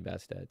shiny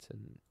Bastets,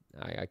 and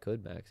I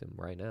could max them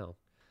right now.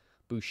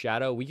 Boost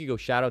Shadow. We could go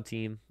Shadow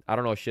team. I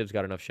don't know if Shiv's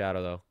got enough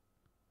Shadow, though.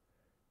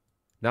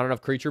 Not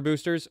enough creature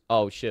boosters?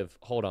 Oh, Shiv.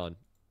 Hold on.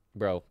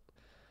 Bro.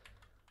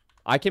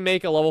 I can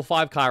make a level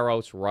 5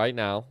 Kairos right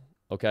now.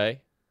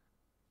 Okay?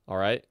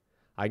 Alright?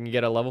 I can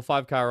get a level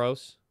 5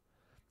 Kairos.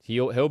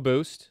 He'll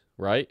boost.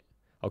 Right?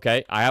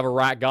 Okay? I have a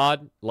Rat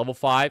God. Level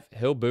 5.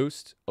 He'll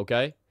boost.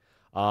 Okay?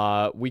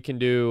 We can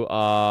do...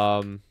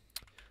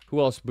 who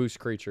else boosts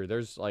creature?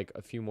 There's, like,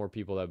 a few more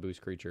people that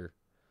boost creature.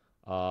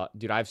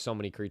 Dude, I have so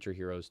many creature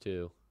heroes,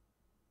 too.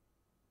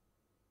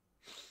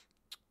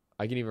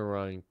 I can even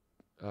run...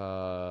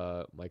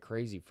 my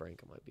Crazy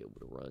Frank I might be able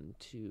to run,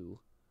 too.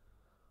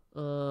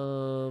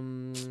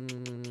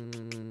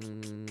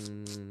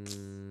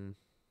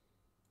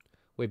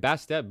 Wait,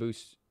 Bastet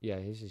boosts... Yeah,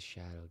 his is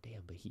Shadow.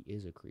 Damn, but he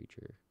is a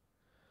creature.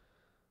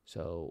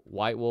 So,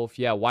 White Wolf.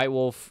 Yeah, White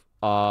Wolf.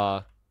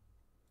 And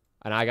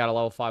I got a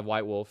level 5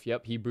 White Wolf.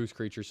 Yep, he boosts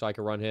creature, so I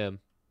can run him.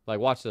 Like,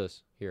 watch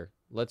this. Here.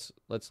 Let's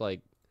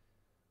like...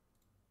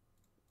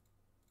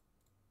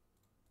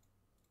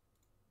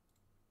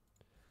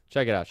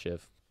 Check it out,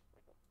 Shiv.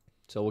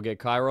 So we'll get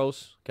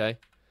Kairos, okay?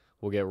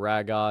 We'll get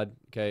Ragod,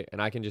 okay?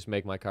 And I can just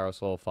make my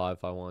Kairos level 5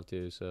 if I want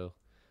to, so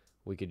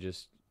we could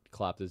just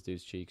clap this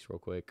dude's cheeks real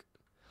quick.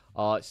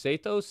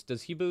 Sathos,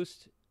 does he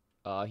boost?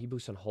 He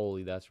boosts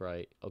Unholy, that's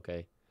right.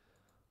 Okay.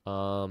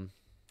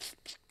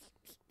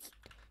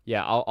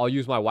 Yeah, I'll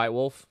use my White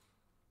Wolf.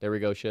 There we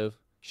go, Shiv.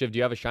 Shiv, do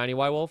you have a shiny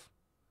White Wolf?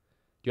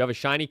 Do you have a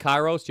shiny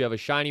Kairos? Do you have a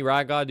shiny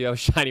Ragod? Do you have a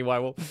shiny White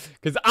Wolf?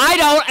 Because I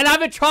don't, and I've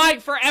been trying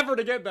forever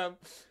to get them.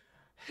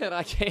 And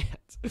I can't.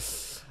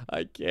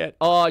 I can't.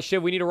 Oh,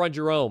 shit, we need to run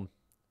Jerome.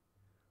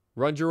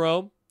 Run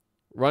Jerome.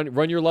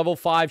 Run your level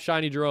 5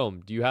 shiny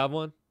Jerome. Do you have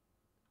one?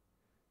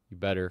 You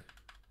better.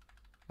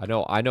 I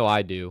know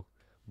I do.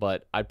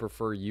 But I'd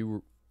prefer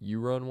you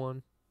run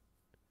one.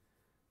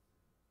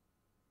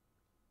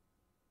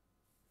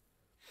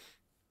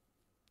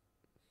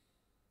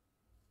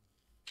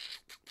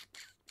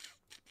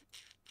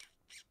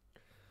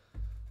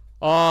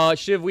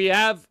 Shiv, we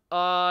have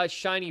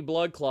shiny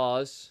Blood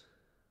Claws.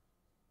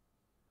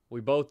 We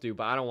both do,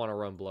 but I don't want to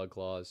run Blood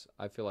Claws.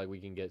 I feel like we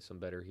can get some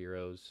better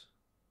heroes.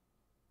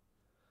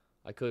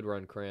 I could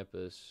run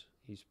Krampus.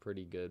 He's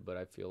pretty good, but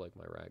I feel like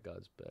my Rat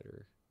God's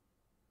better.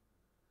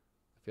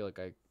 I feel like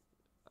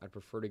I'd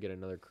prefer to get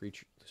another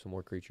creature, some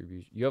more creature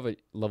views. You have a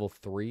level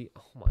 3?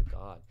 Oh my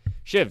god.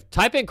 Shiv,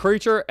 type in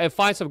creature and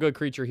find some good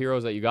creature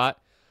heroes that you got.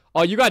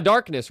 Oh, you got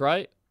Darkness,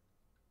 right?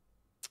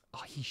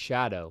 Oh, he's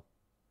Shadow.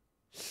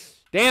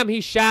 Damn,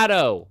 he's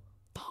Shadow.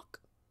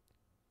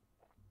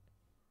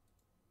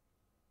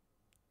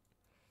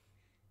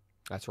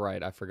 That's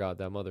right. I forgot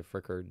that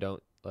motherfucker.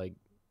 Don't, like...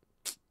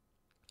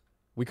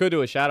 We could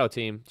do a Shadow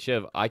team.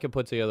 Shiv, I could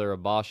put together a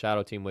boss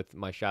Shadow team with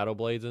my Shadow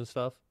Blades and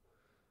stuff.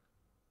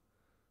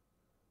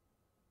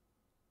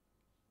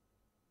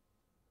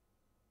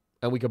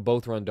 And we could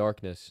both run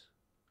Darkness.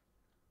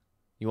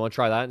 You want to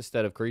try that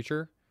instead of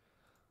Creature?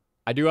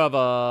 I do have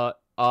a...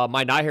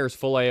 my Nighthair is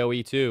full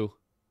AoE too.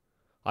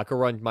 I could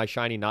run my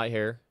shiny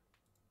Nighthair.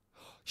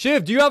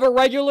 Shiv, do you have a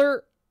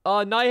regular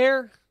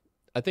Nighthair?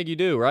 I think you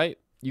do, right?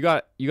 You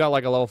got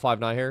like a level 5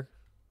 Nighthair?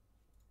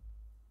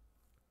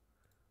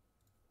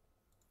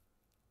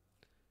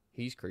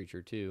 He's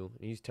creature too.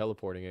 He's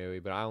teleporting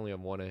AoE, but I only have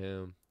one of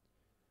him.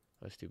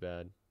 That's too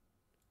bad.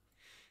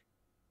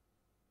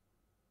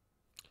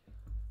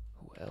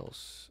 Who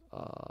else?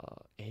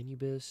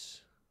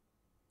 Anubis.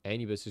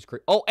 Anubis is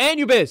Oh,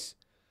 Anubis!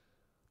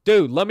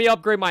 Dude, let me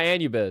upgrade my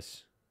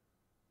Anubis.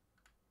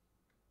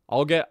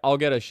 I'll get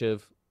a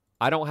Shiv.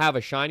 I don't have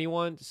a shiny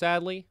one,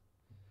 sadly.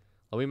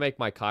 Let me make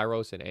my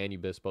Kairos and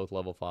Anubis both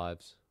level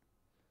 5s.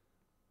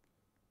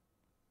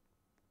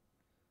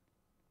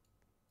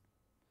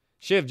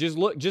 Shiv, just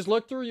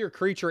look through your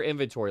creature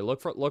inventory.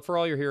 Look for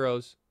all your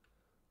heroes.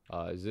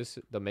 Is this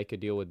the make a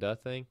deal with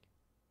death thing?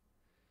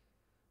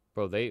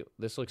 Bro,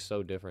 this looks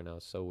so different now.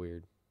 It's so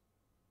weird.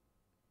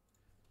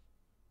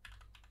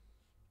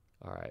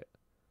 All right.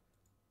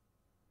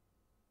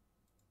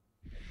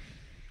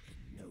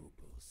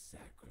 Noble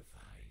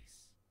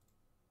sacrifice.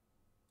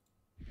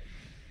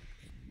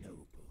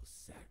 Noble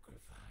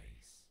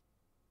sacrifice.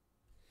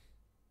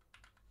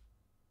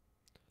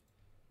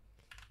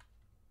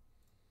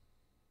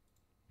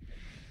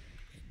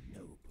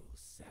 Noble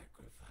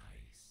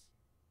sacrifice.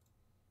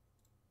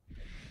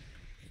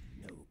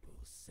 Noble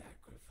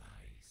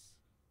sacrifice.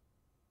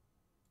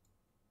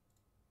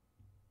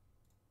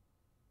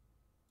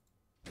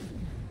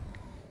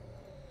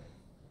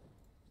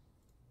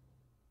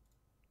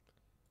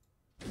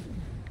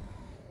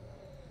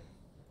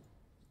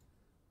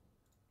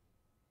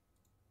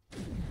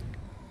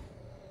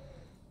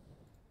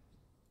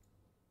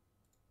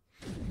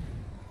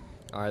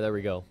 All right, there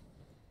we go.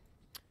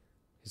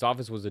 His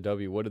office was a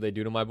W. What did they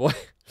do to my boy?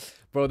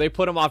 Bro, they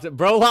put him off.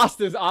 Bro lost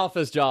his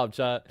office job,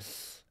 chat.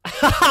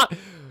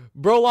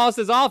 Bro lost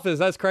his office.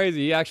 That's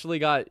crazy. He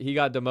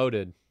got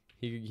demoted.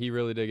 He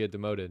really did get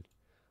demoted.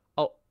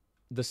 Oh,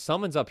 the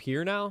summons up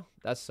here now?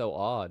 That's so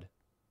odd.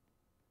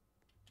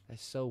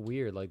 That's so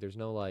weird. Like, there's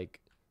no, like...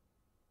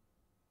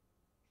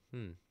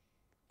 I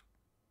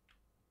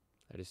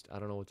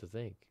don't know what to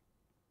think.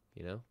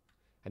 You know?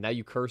 And now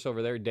you curse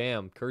over there.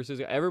 Damn, curses.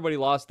 Everybody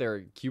lost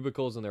their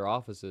cubicles and their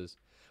offices.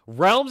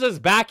 Realms is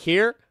back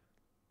here?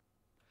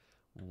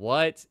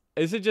 What?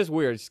 This is just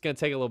weird. It's going to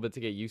take a little bit to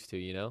get used to,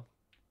 you know?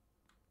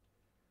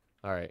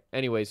 All right.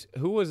 Anyways,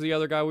 who was the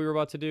other guy we were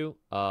about to do?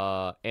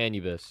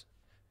 Anubis.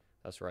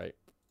 That's right.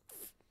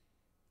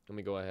 Let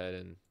me go ahead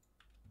and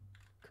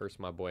curse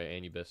my boy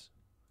Anubis.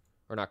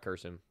 Or not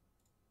curse him.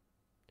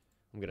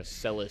 I'm going to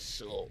sell his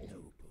soul.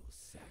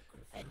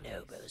 A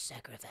noble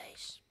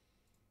sacrifice.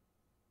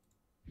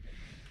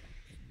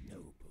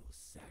 Noble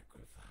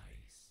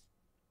sacrifice.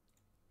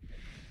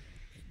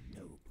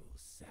 Noble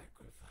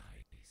sacrifice.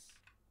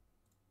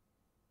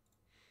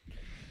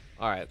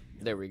 All right,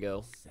 there we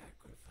go. Sacrifice.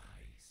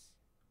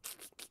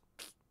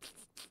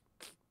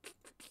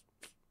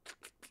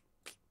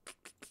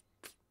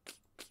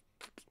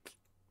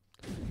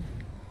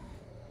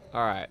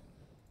 All right.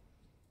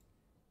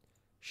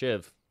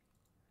 Shiv.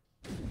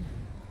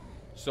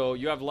 So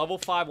you have level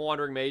 5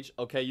 Wandering Mage.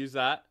 Okay, use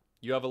that.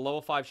 You have a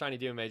level 5 Shiny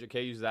Demon Mage.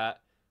 Okay, use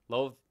that.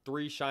 Level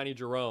 3 Shiny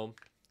Jerome.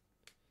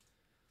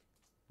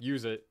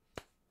 Use it.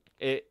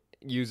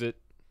 Use it.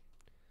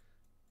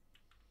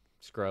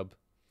 Scrub.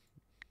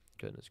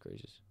 Goodness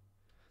gracious.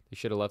 They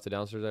should have left it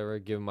downstairs ever.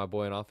 Given my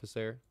boy an office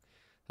there.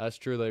 That's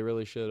true. They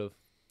really should have.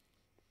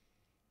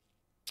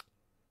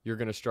 You're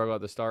going to struggle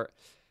at the start.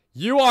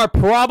 You are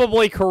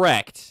probably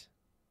correct.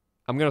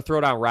 I'm going to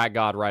throw down Rat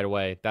God right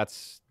away.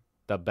 That's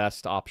the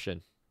best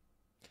option.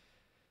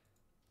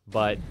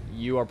 But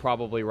you are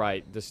probably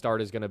right. The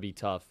start is going to be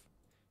tough.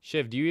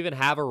 Shiv, do you even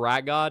have a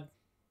Rat God?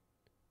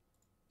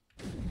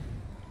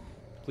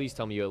 Please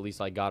tell me you at least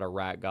like got a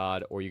Rat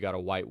God or you got a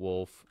White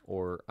Wolf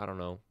or I don't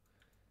know.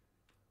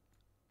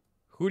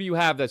 Who do you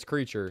have that's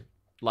creature?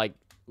 Like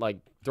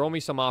throw me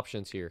some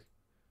options here.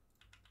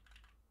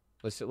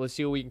 Let's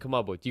see what we can come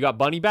up with. You got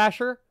Bunny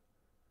Basher?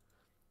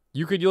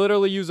 You could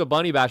literally use a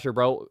Bunny Basher,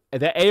 bro.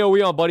 The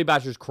AoE on Bunny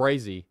Basher is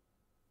crazy.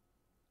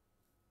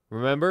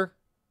 Remember?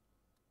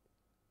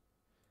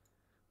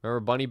 Remember,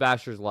 Bunny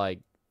Basher's like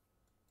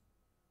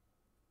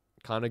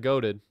kind of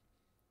goated.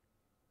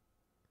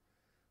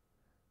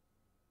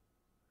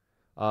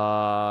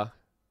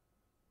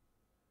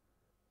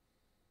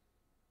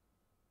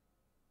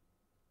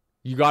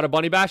 You got a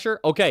Bunny Basher?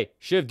 Okay,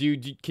 Shiv,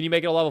 can you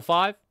make it a level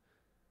 5?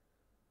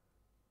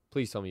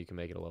 Please tell me you can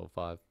make it a level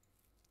 5.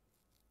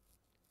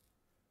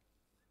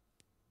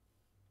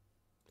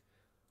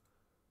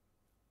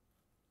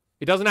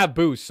 It doesn't have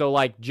boost, so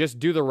like just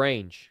do the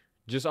range.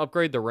 Just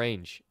upgrade the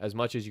range as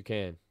much as you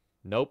can.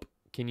 Nope.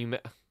 Can you...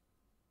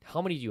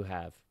 How many do you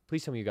have?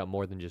 Please tell me you got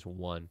more than just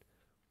one.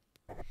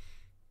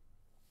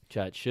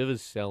 Chat, Shiv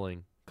is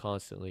selling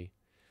constantly.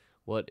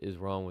 What is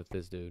wrong with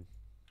this dude?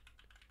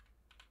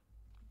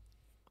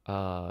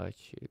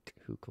 Shit.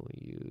 Who can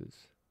we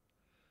use?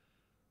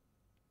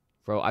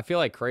 Bro, I feel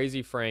like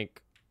Crazy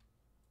Frank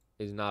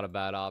is not a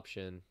bad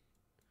option.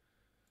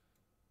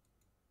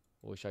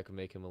 Wish I could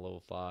make him a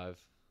level 5.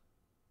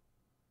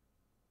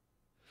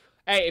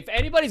 Hey, if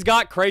anybody's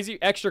got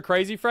extra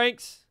Crazy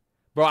Franks,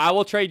 bro, I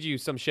will trade you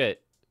some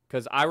shit.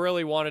 Because I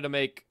really wanted to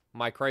make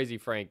my Crazy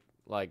Frank,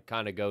 like,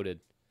 kind of goated.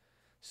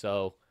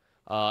 So,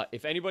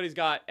 if anybody's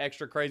got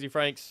extra Crazy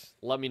Franks,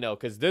 let me know.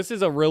 Because this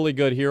is a really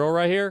good hero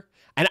right here.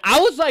 And I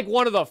was, like,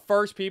 one of the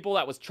first people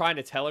that was trying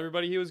to tell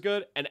everybody he was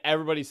good. And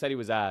everybody said he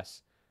was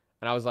ass.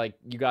 And I was like,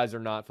 you guys are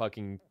not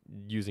fucking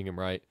using him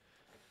right.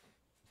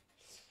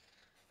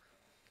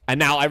 And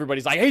now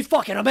everybody's like, he's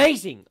fucking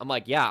amazing. I'm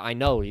like, yeah, I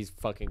know he's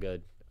fucking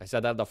good. I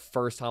said that the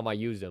first time I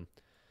used him.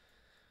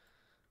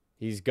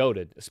 He's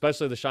goated,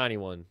 especially the shiny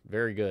one.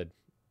 Very good.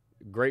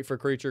 Great for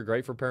creature,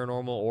 great for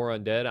paranormal or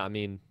undead. I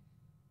mean,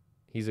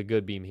 he's a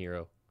good beam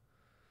hero.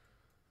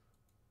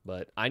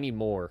 But I need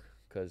more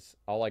because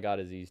all I got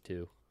is these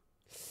two.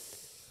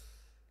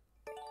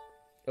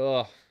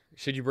 Ugh.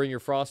 Should you bring your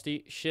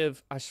Frosty?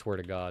 Shiv, I swear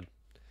to God.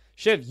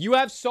 Shiv, you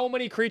have so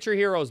many creature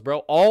heroes, bro.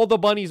 All the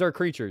bunnies are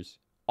creatures.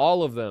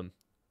 All of them.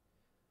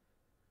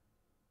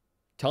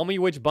 Tell me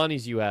which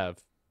bunnies you have.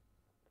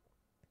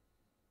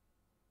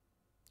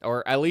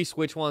 Or at least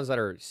which ones that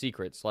are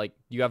secrets. Like,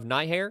 you have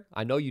Nighthair?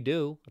 I know you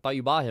do. I thought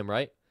you bought him,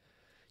 right?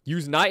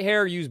 Use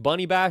Nighthair, use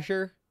Bunny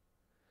Basher.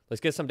 Let's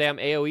get some damn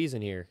AoEs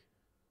in here.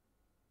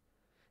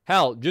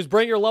 Hell, just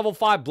bring your level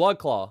 5 Blood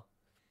Claw.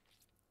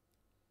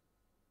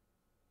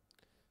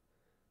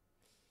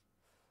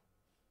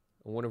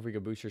 I wonder if we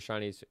could boost your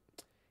shinies.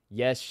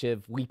 Yes,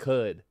 Shiv, we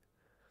could.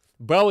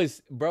 Bro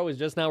is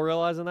just now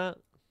realizing that.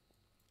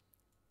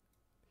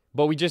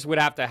 But we just would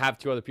have to have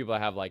 2 other people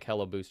that have like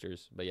hella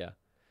boosters. But yeah.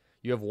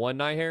 You have 1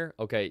 Nighthair?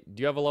 Okay.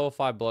 Do you have a level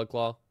 5 Blood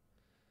Claw?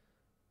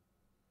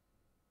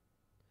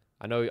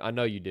 I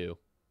know you do.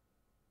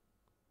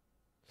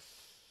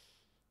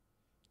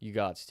 You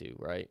gots to,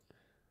 right?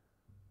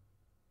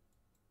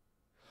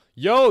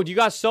 Yo, do you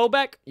got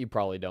Sobek? You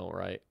probably don't,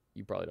 right?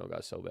 You probably don't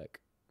got Sobek.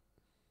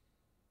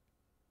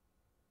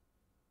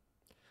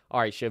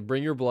 Alright, Shiv,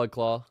 bring your Blood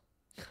Claw.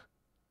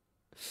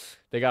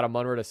 They got a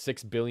Munra to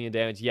 6 billion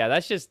damage. Yeah,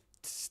 that's just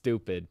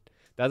stupid.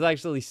 That's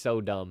actually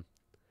so dumb.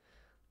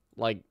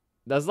 Like,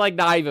 that's like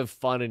not even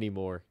fun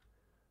anymore.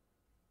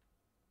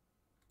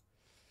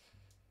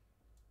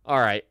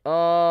 Alright.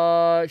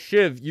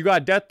 Shiv, you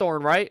got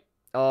Deaththorn, right?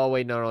 Oh,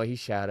 wait, no, he's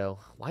Shadow.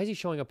 Why is he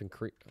showing up in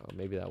Oh,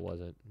 maybe that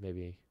wasn't.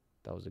 Maybe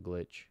that was a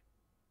glitch.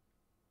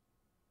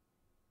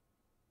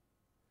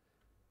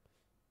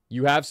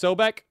 You have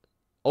Sobek?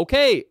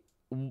 Okay.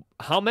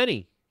 How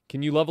many?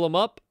 Can you level them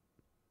up?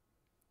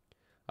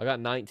 I got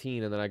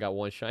 19 and then I got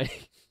 1 shiny.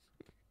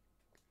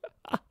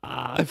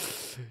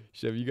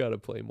 Shiv, you gotta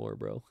play more,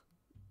 bro.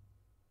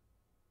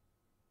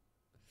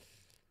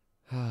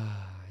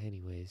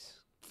 Anyways.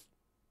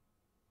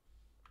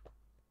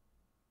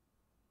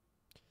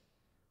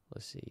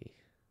 Let's see.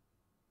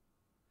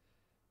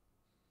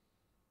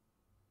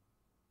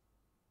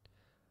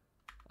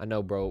 I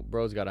know, bro.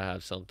 Bro's gotta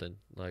have something.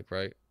 Like,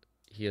 right?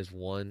 He has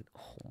 1.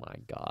 Oh my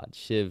God.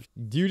 Shiv,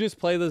 do you just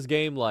play this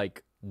game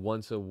like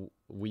once a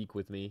week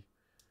with me?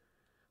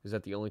 Is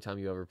that the only time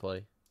you ever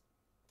play?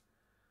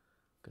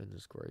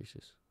 Goodness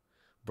gracious.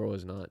 Bro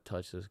has not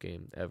touched this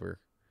game ever.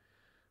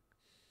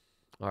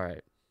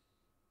 Alright.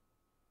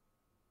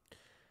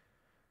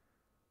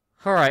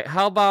 Alright,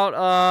 how about,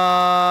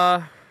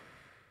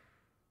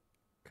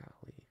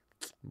 golly.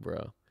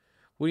 Bruh.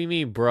 What do you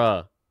mean,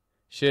 bruh?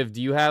 Shiv,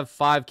 do you have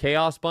 5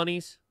 Chaos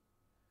Bunnies?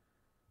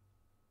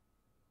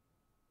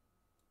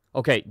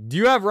 Okay, do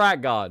you have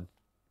Rat God?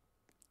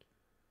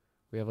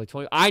 We have like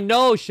 20. I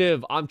know,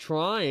 Shiv. I'm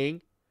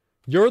trying.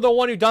 You're the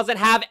one who doesn't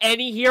have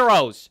any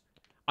heroes.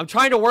 I'm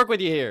trying to work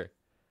with you here.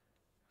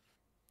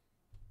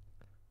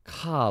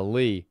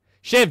 Golly.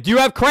 Shiv, do you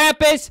have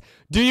Krampus?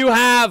 Do you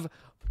have...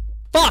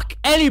 Fuck,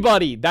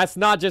 anybody. That's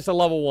not just a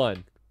level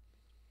 1.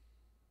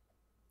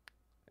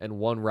 And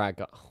 1 Rat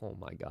God. Oh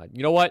my God.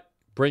 You know what?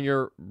 Bring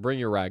your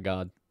Rat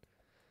God.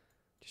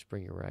 Just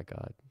bring your Rat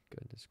God.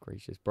 Goodness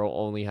gracious. Bro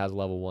only has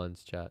level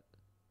 1s, chat.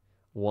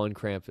 1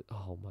 Krampus.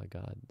 Oh my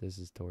God. This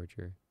is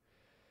torture.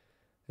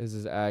 This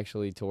is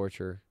actually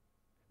torture.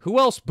 Who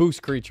else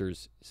boosts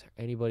creatures? Is there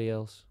anybody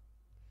else?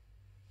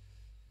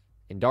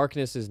 And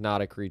Darkness is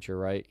not a creature,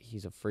 right?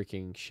 He's a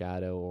freaking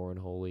shadow or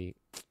unholy.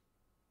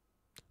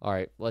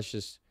 Alright,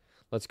 let's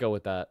go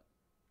with that.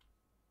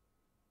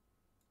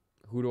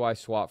 Who do I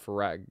swap for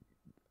Rat?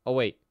 Oh,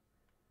 wait.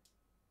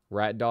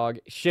 Rat Dog.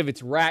 Shiv,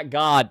 it's Rat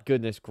God.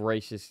 Goodness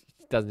gracious.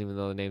 Doesn't even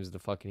know the names of the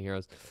fucking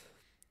heroes.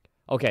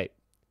 Okay.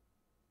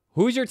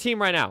 Who's your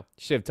team right now?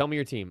 Shiv, tell me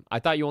your team. I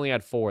thought you only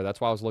had 4. That's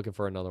why I was looking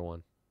for another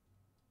one.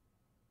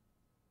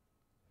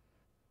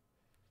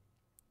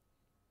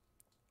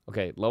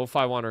 Okay, level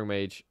 5 Wandering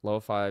Mage, level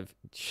 5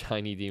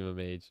 Shiny Demon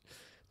Mage,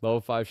 level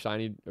 5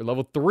 Shiny, or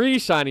level 3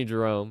 Shiny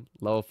Jerome,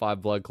 level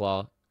 5 Blood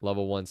Claw,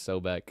 level 1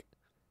 Sobek.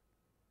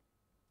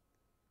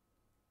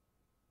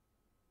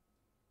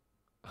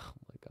 Oh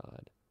my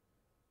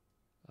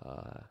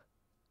God.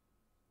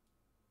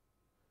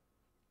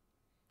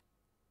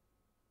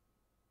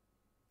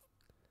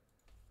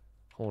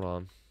 Hold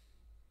on.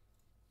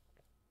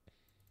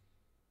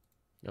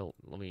 No,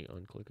 let me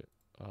unclick it.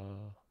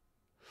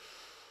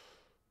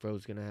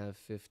 Bro's gonna have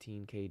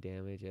 15k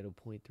damage at a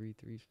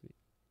 0.33 speed.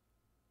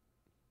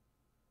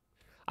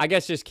 I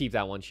guess just keep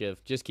that one,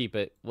 Shiv. Just keep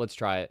it. Let's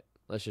try it.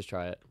 Let's just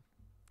try it.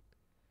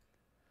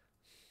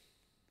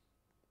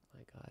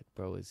 My God,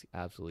 bro is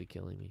absolutely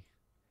killing me.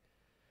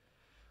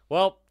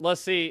 Well,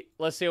 let's see.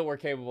 Let's see what we're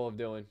capable of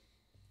doing.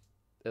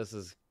 This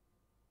is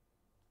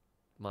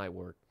might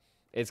work.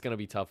 It's gonna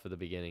be tough for the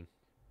beginning.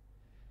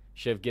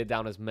 Shiv, get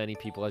down as many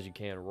people as you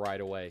can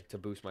right away to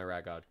boost my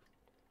rat god.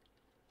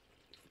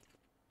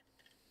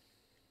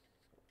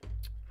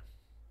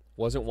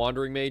 Wasn't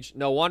Wandering Mage?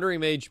 No, Wandering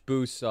Mage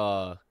boosts,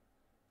 Oh,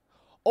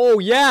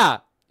 yeah!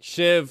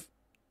 Shiv,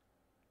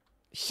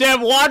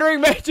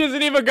 Wandering Mage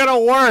isn't even gonna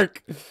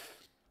work!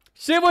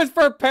 Shiv was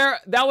for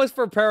that was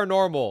for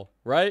paranormal,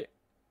 right?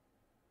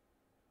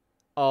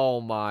 Oh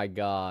my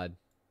god.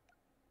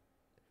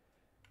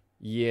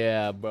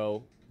 Yeah,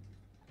 bro.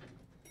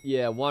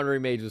 Yeah,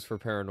 Wandering Mage was for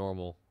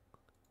paranormal.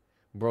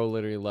 Bro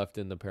literally left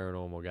in the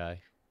paranormal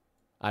guy.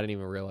 I didn't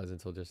even realize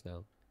until just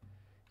now.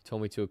 He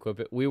told me to equip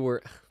it. We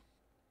were...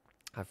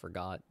 I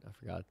forgot.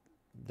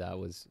 That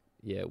was...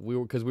 Yeah,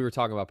 because we were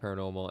talking about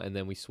paranormal, and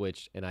then we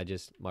switched, and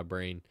my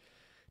brain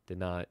did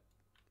not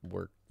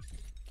work.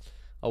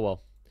 Oh,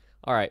 well.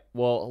 All right.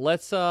 Well,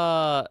 let's,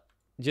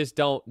 just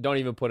don't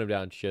even put him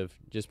down, Shiv.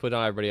 Just put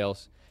down everybody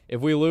else.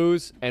 If we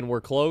lose and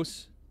we're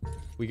close,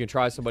 we can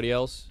try somebody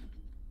else.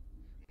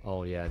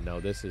 Oh, yeah, no,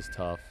 this is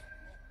tough.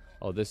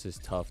 Oh, this is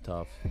tough.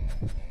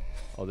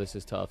 Oh, this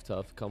is tough.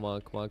 Come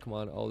on.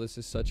 Oh, this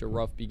is such a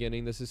rough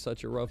beginning.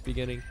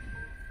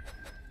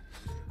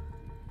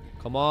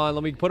 Come on,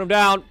 let me put him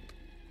down.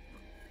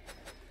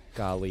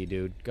 Golly,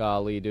 dude.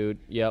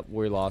 Yep,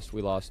 we lost.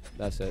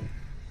 That's it.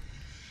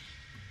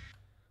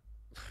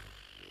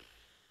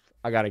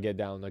 I gotta get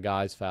down the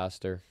guys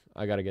faster.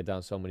 I gotta get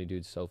down so many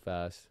dudes so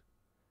fast.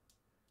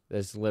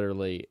 This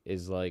literally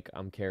is like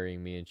I'm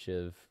carrying me and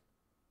Shiv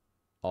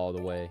all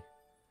the way.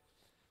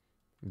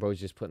 Bro's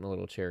just putting a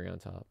little cherry on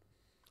top.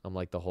 I'm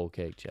like the whole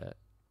cake, chat.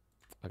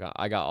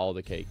 I got all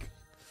the cake.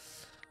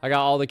 I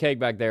got all the cake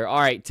back there. All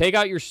right, take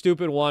out your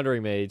stupid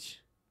Wandering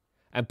Mage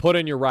and put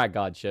in your Rat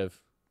God,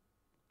 Shiv.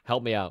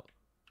 Help me out.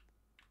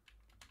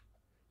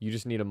 You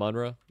just need a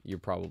Munra? You're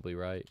probably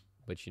right.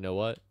 But you know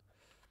what?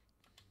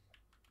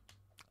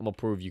 I'm going to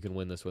prove you can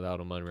win this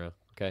without a Munra,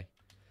 okay?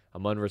 A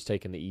Munra's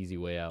taking the easy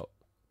way out.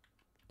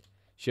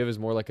 Shiv is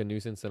more like a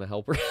nuisance than a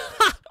helper.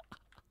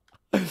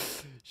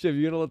 Shiv,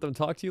 you going to let them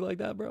talk to you like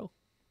that, bro?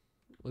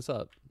 What's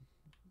up?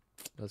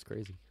 That's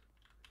crazy.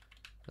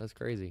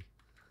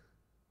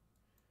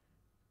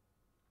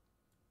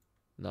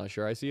 Not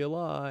sure I see a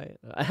lie.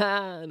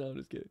 No, I'm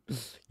just kidding.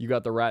 You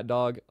got the rat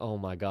dog? Oh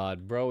my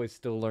god. Bro is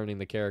still learning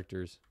the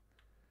characters.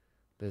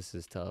 This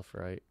is tough,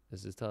 right?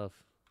 This is tough.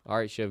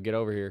 Alright, Shiv, get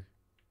over here.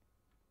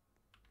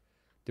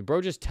 Did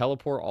bro just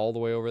teleport all the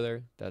way over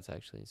there? That's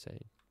actually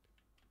insane.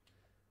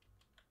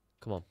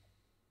 Come on.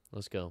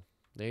 Let's go.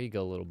 There you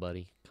go, little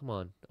buddy. Come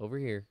on. Over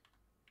here.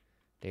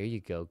 There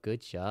you go.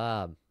 Good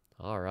job.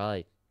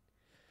 Alright.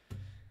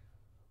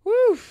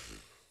 Woo!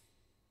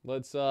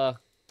 Let's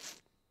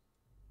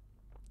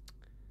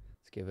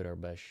give it our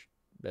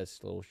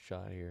best little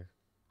shot here.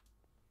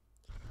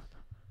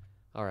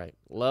 All right,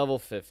 level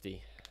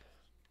 50.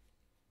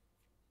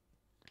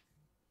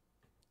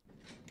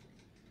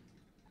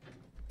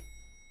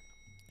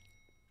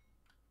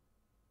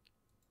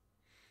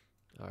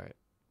 All right.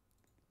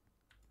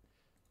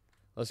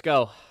 Let's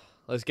go.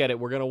 Let's get it.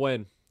 We're going to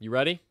win. You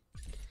ready?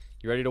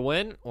 You ready to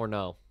win or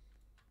no?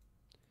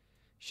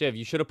 Shiv,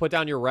 you should have put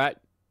down your rat.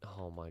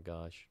 Oh my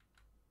gosh.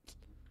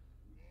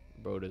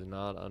 Bro does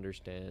not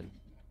understand.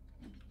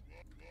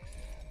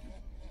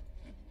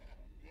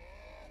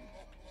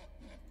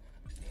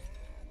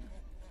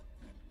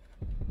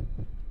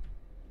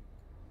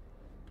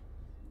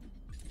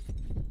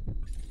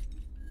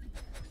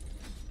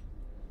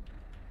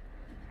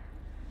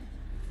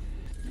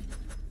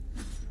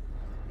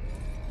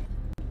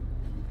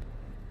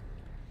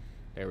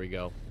 There we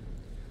go.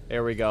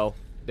 There we go.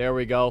 There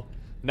we go.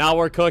 Now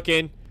we're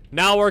cooking.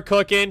 Now we're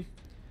cooking.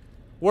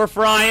 We're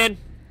frying.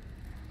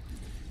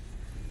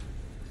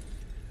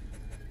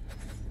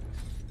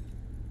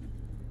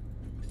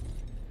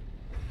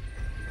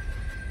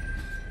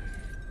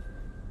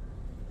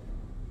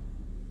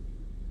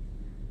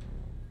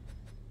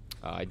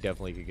 I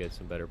definitely could get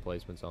some better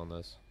placements on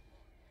this.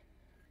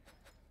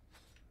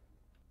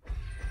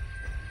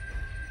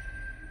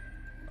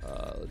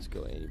 Let's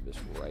go aim this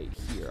right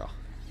here.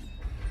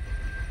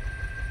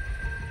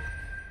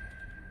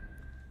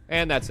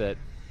 And that's it.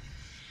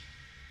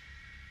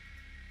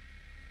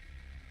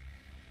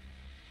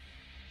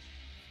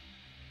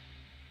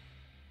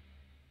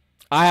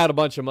 I had a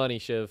bunch of money,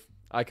 Shiv.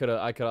 I could have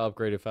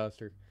upgraded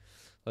faster.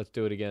 Let's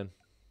do it again.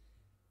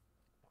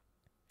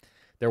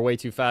 They're way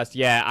too fast.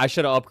 Yeah, I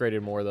should have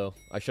upgraded more though.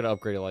 I should have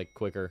upgraded like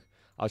quicker.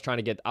 I was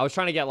trying to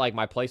get like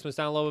my placements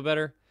down a little bit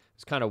better.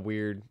 It's kind of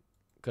weird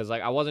cuz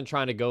like I wasn't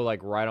trying to go like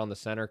right on the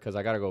center cuz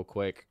I got to go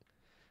quick.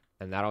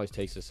 And that always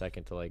takes a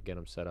second to like get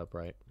them set up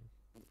right.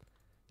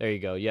 There you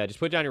go. Yeah, just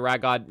put down your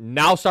Rat God.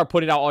 Now start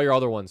putting out all your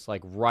other ones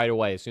like right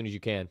away as soon as you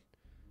can.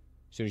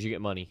 As soon as you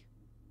get money.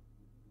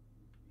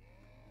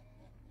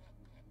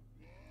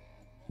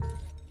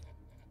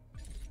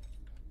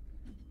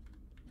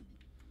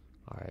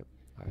 All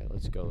right,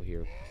 let's go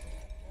here.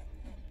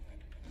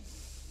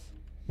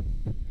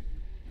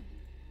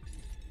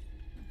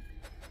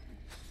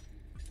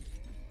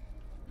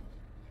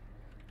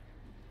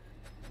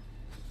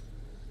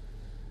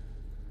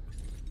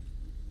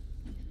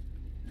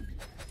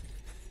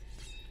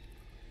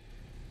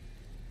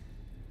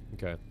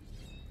 Okay.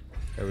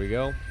 There we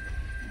go.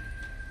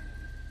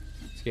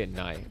 Let's get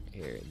night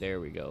here. There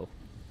we go.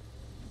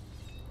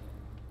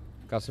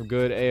 Got some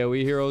good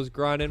AoE heroes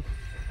grinding.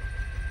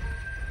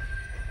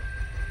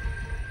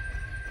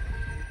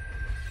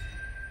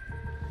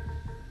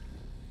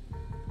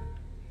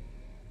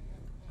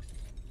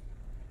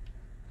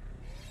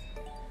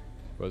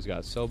 Bro's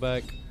got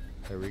Sobek.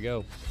 There we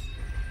go.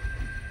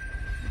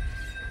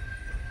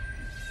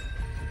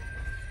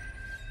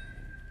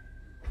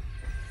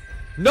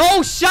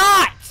 No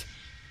shot!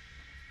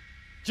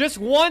 Just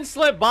one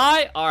slip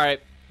by?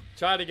 Alright.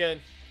 Try it again.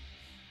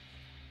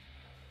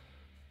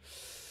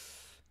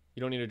 You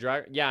don't need a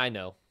drag? Yeah, I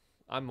know.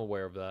 I'm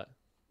aware of that.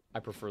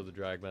 I prefer the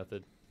drag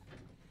method.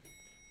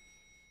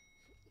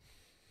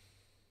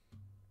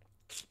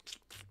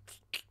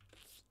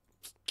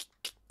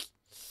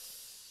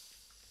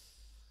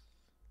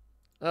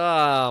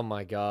 Oh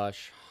my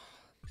gosh.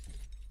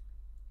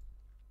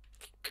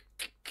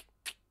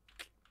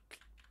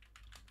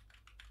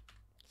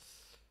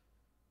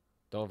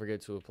 Don't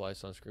forget to apply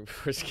sunscreen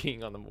before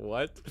skiing on them.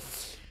 What?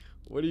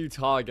 What are you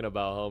talking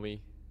about, homie?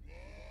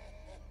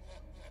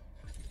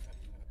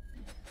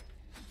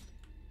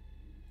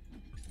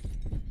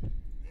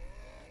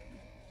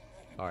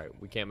 Alright,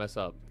 we can't mess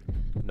up.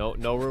 No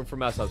room for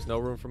mess ups. No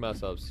room for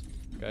mess ups.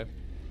 Okay?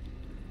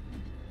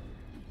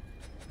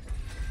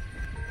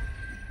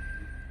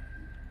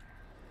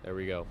 There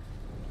we go.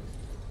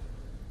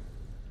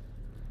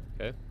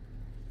 Okay.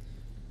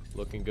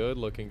 Looking good,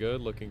 looking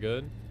good, looking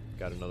good.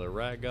 Got another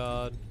rat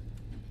god.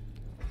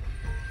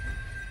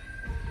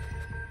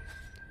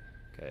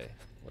 Okay,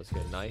 let's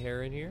get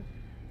Nighthair in here.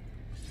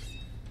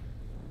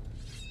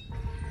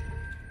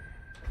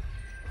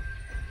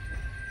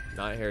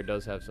 Nighthair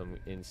does have some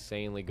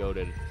insanely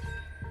goated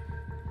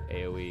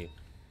AoE.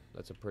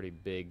 That's a pretty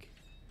big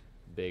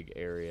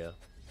area.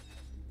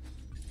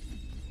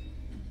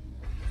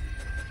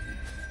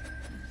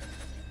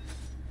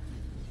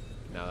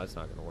 No, that's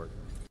not gonna work.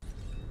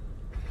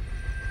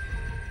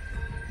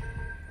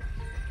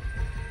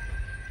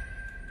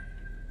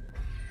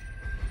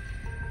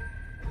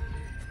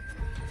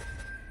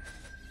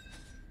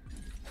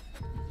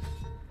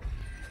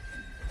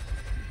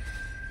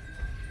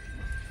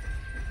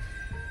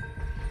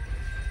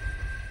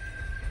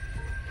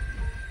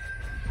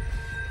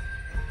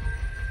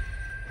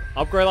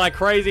 Upgrade like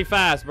crazy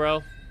fast,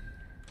 bro.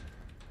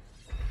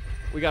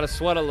 We gotta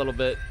sweat a little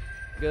bit.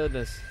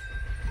 Goodness.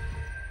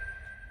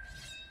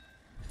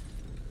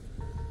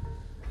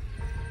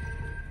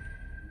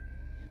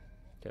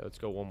 Okay, let's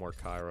go one more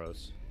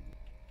Kairos.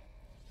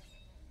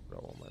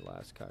 Roll on my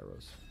last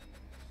Kairos.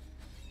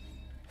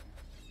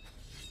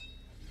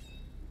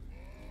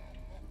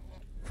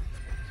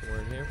 So we're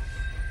in here.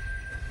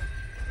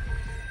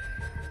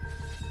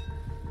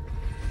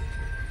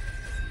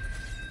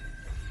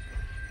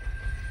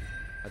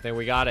 I think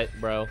we got it,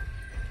 bro.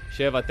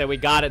 Shiv, I think we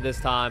got it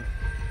this time.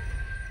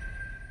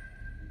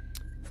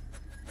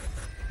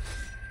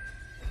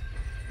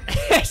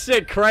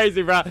 Shit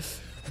crazy, bro.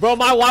 Bro,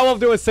 my Wild Wolf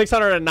doing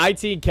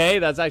 619k.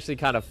 That's actually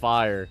kind of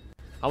fire.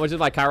 How much is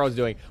my Kairos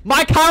doing?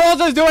 My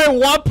Kairos is doing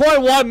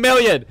 1.1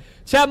 million.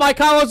 Chat, my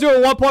Kairos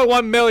doing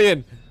 1.1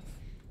 million.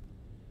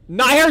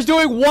 Nighthair's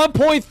doing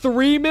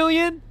 1.3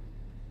 million?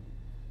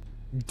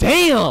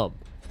 Damn.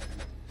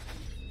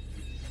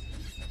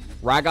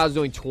 Ragoz's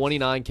doing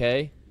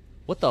 29k.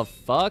 What the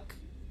fuck?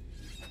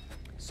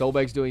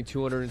 Sobek's doing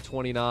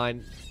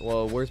 229.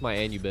 Well, where's my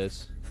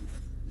Anubis?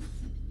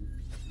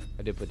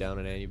 I did put down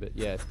an Anubis.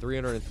 Yeah,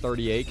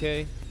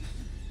 338k.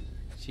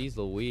 Jeez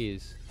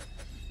Louise.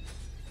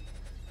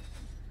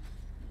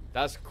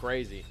 That's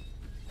crazy.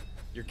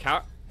 You're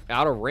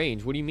out of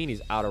range. What do you mean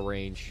he's out of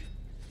range?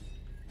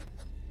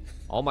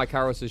 All my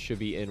Kairoses should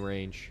be in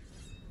range.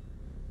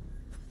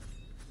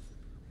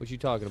 What you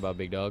talking about,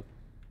 big dog?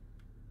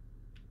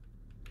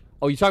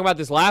 Oh, you talking about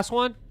this last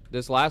one?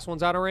 This last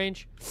one's out of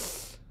range?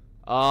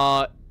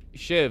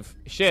 Shiv,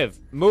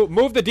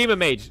 move the Demon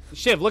Mage.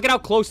 Shiv, look at how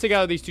close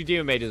together these two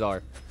Demon Mages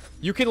are.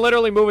 You can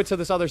literally move it to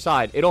this other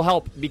side. It'll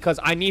help because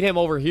I need him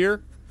over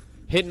here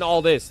hitting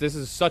all this. This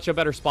is such a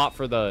better spot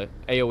for the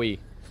AoE.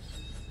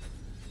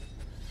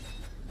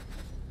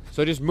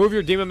 So just move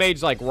your Demon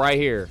Mage like right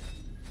here.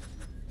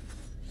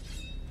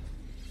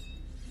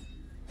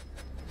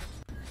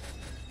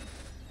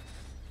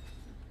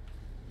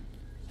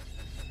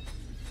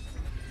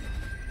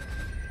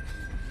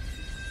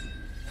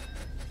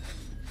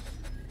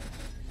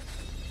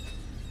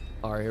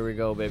 Alright, here we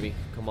go, baby.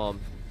 Come on.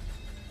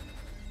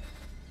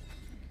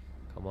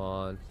 Come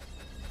on.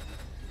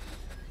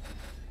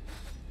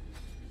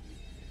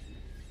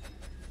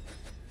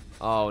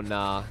 Oh,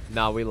 nah.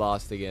 Nah, we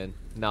lost again.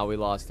 Nah, we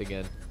lost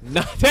again.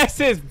 Nah, this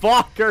is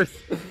bonkers.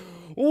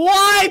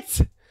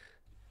 What?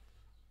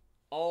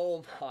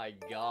 Oh my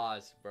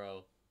gosh,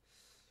 bro.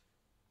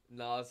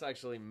 No, it's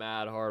actually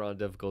mad hard on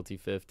difficulty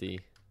 50.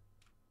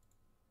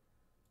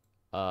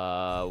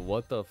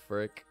 What the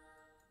frick?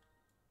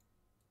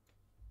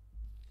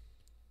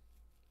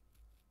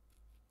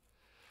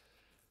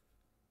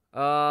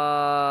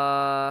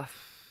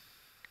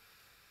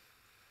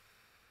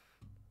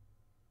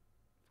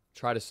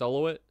 try to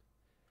solo it?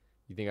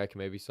 You think I can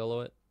maybe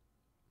solo it?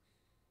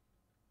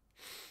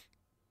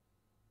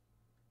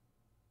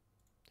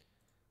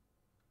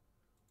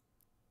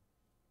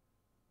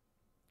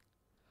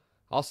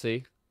 I'll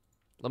see.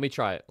 Let me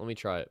try it. Let me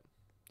try it.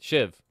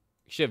 Shiv,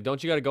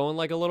 don't you got to go in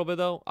like a little bit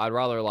though? I'd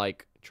rather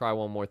like try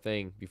one more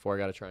thing before I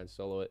got to try and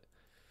solo it.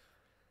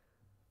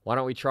 Why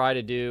don't we try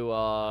to do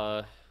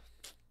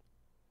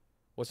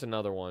what's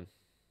another one?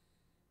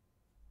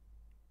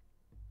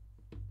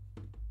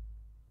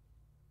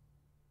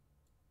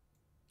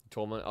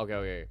 $12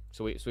 Okay.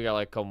 So we got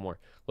like a couple more.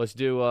 Let's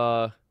do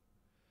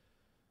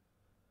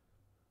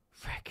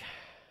frick.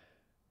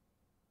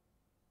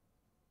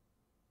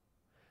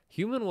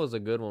 Human was a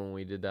good one when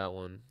we did that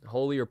one.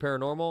 Holy or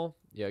paranormal?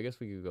 Yeah, I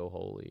guess we could go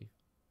holy.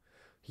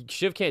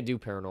 Shiv can't do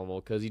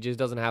paranormal because he just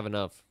doesn't have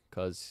enough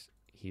because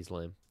he's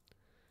lame.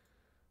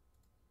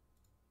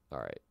 All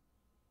right.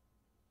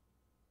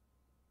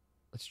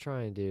 Let's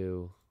try and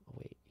do... Oh,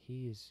 wait.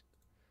 He's...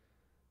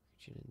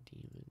 Legion and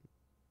Demon.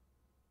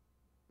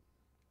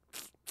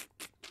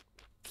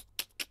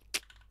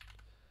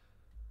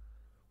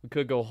 We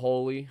could go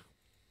holy.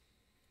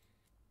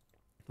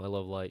 My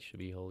love light should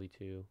be holy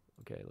too.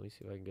 Okay, let me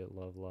see if I can get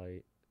love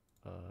light.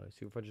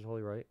 Super Punch is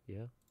holy, right?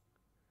 Yeah.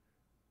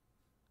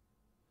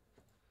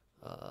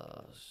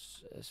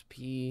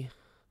 SP.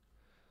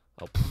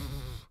 Oh,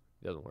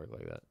 it doesn't work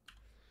like that.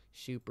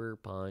 Super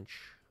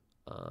Punch.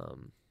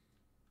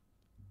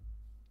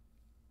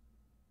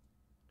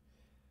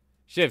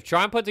 Shiv,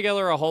 try and put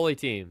together a holy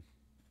team.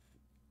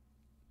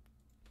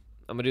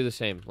 I'm gonna do the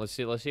same. Let's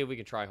see if we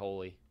can try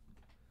holy.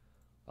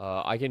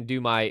 I can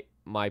do my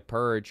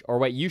purge. Or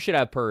wait, you should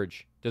have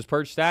purge. Does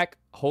purge stack?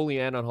 Holy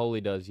and unholy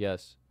does,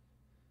 yes.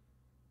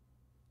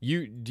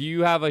 Do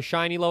you have a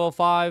shiny level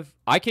 5?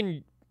 I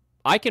can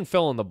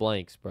fill in the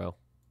blanks, bro.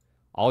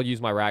 I'll use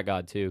my rat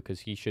god too,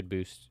 because he should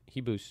boost.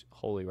 He boosts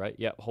holy, right?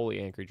 Yep, holy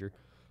and creature.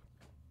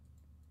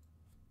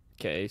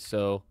 Okay,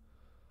 so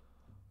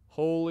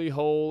holy.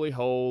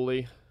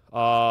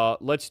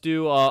 Let's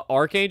do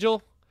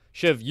archangel.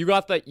 Shiv, you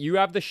have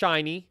the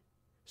shiny.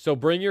 So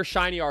bring your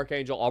shiny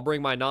archangel. I'll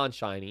bring my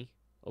non-shiny.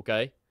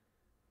 Okay.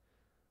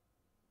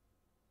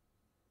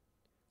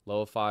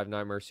 Level 5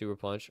 Nightmare Super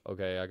Punch.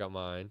 Okay, I got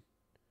mine.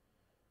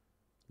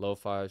 Level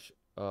 5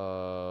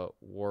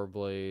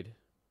 Warblade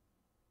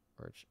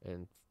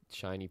and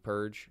shiny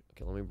Purge.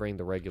 Okay, let me bring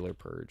the regular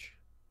Purge.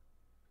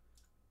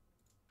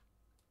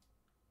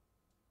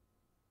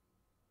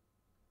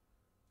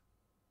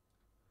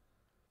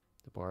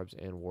 The Barbs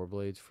and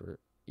Warblades for...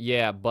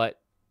 Yeah, but...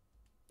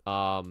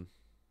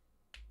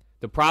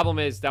 The problem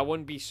is that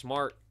wouldn't be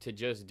smart to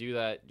just do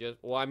that.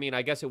 Well, I mean,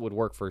 I guess it would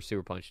work for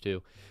Super Punch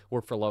too.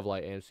 Work for Love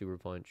Light and Super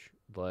Punch.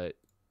 But,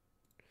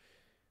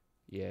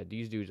 yeah,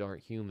 these dudes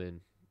aren't human.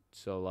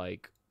 So,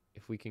 like,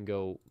 if we can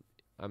go...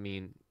 I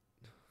mean...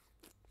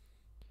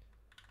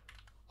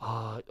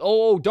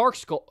 oh, Dark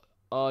Skull.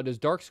 Does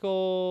Dark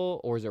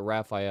Skull... Or is it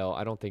Raphael?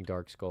 I don't think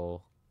Dark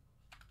Skull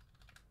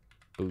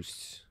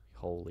boosts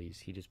holies.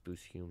 He just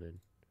boosts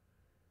human.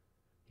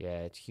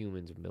 Yeah, it's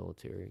humans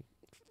military.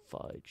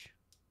 Fudge.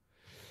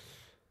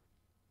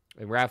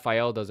 And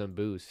Raphael doesn't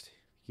boost.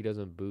 He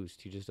doesn't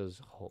boost. He just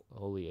does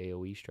holy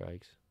AoE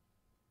strikes.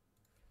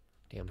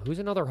 Damn, who's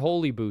another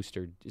holy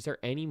booster? Is there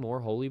any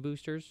more holy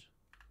boosters?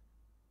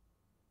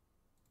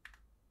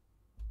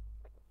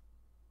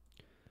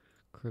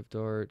 Crypt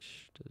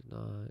Arch does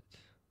not.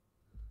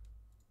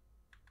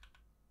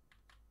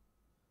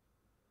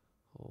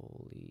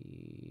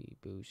 Holy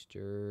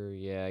booster.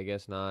 Yeah, I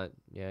guess not.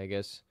 Yeah, I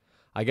guess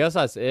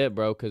that's it,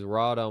 bro, because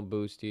Raw don't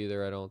boost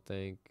either, I don't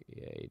think.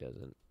 Yeah, he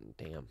doesn't.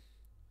 Damn.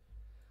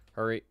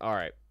 Hurry. All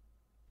right.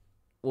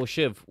 Well,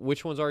 Shiv,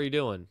 which ones are you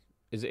doing?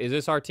 Is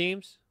this our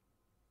teams?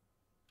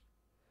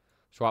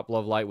 Swap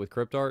Love Light with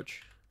Crypt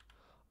Arch.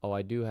 Oh,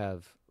 I do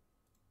have...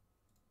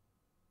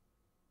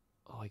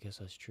 Oh, I guess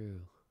that's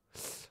true.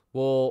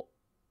 Well,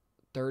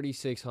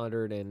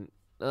 3,600 and...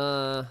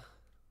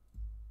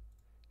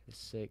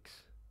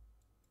 6.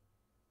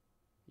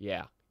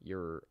 Yeah,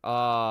 you're...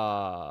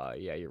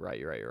 yeah, you're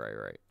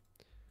right.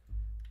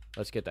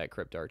 Let's get that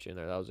Crypt Arch in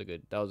there. That was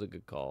a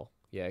good call.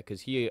 Yeah,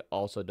 because he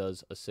also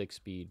does a 6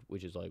 speed,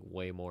 which is like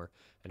way more.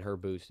 And her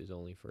boost is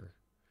only for...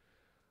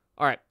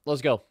 All right,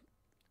 let's go.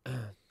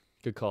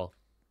 Good call.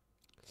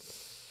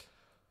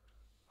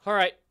 All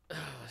right,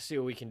 let's see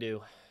what we can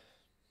do.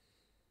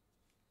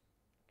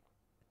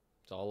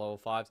 It's all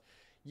level 5s.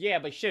 Yeah,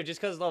 but shit, just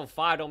because it's level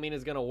 5 don't mean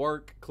it's going to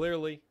work,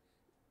 clearly.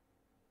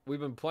 We've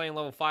been playing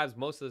level 5s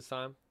most of this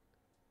time.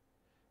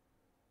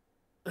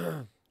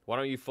 Why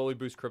don't you fully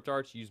boost Crypt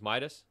Arch? Use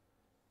Midas?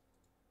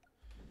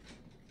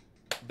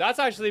 That's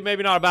actually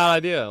maybe not a bad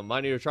idea.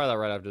 Might need to try that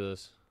right after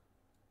this.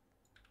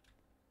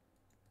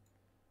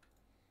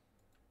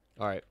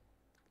 All right.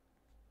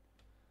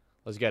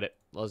 Let's get it.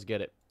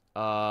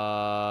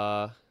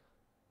 I'm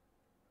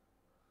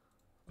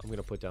going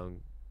to put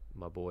down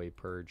my boy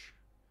Purge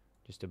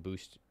just to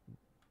boost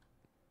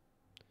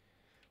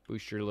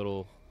your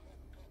little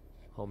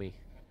homie.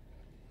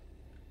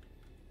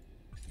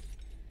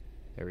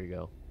 There we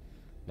go.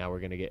 Now we're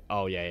gonna get.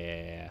 Oh yeah,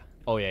 yeah, yeah.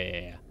 Oh yeah, yeah,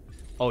 yeah.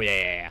 Oh yeah,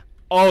 yeah, yeah.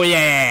 Oh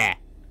yeah.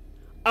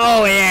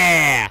 Oh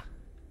yeah.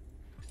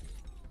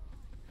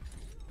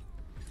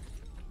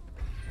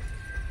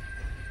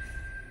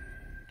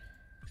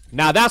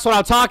 Now that's what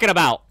I'm talking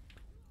about.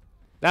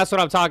 That's what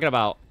I'm talking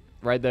about.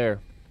 Right there.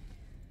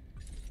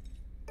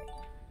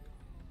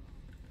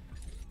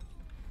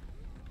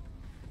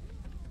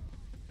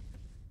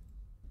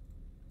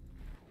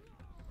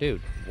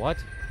 Dude, what?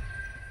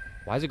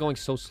 Why is it going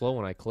so slow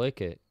when I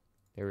click it?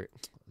 There,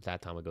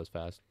 that time it goes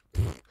fast.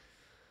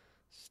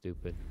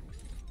 Stupid.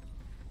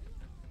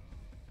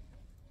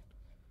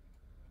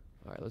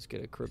 All right, let's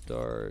get a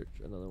cryptarch.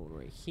 Another one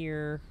right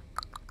here.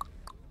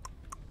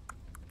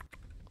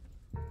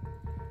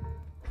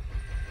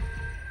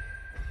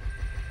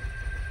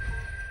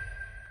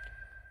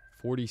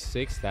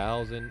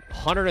 $46,000,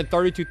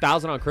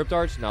 $132,000 on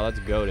cryptarch. No, that's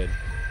goated.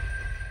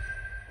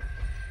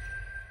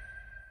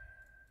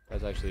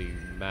 That's actually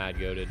mad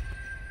goated.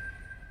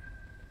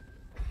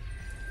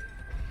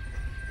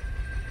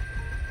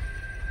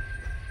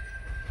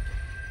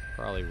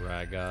 Probably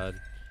Rag God.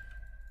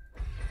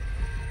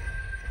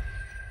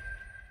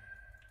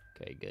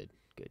 Okay, good.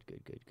 Good,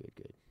 good, good, good,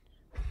 good.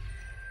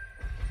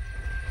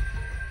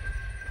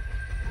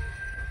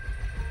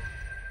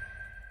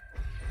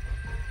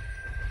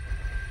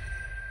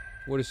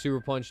 What is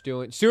Super Punch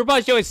doing? Super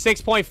Punch doing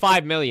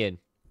 6.5 million.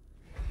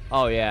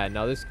 Oh yeah,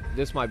 no,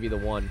 this might be the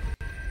one.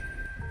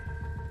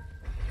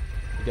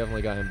 You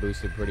definitely got him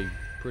boosted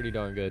pretty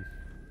darn good.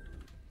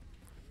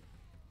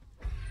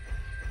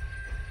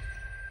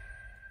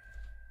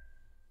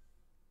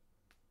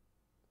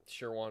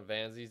 Sure want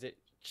Vans these days.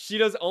 She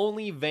does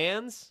only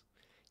Vans?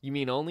 You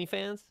mean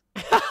OnlyFans?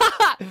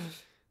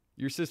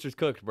 Your sister's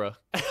cooked, bro.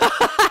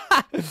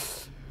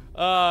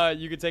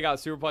 You could take out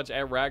Super Punch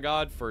and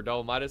Ragod for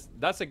double Midas.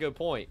 That's a good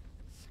point.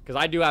 Because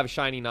I do have a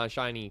shiny,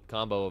 non-shiny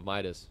combo of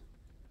Midas.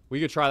 We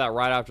could try that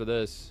right after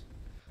this.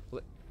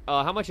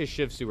 How much is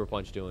Shiv Super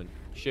Punch doing?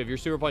 Shiv, your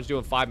Super Punch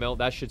doing 5 mil.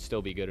 That should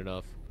still be good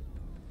enough.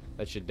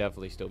 That should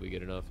definitely still be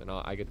good enough. And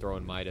I could throw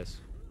in Midas.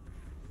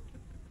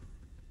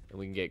 And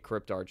we can get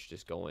Cryptarch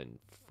just going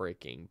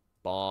freaking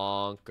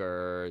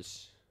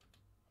bonkers.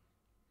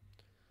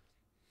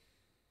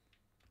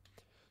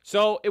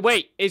 So,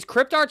 wait. Is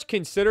Cryptarch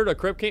considered a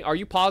Crypt King? Are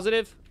you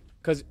positive?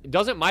 Because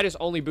doesn't Midas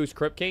only boost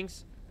Crypt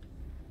Kings?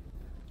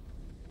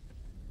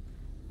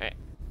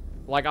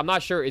 Like, I'm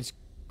not sure. Is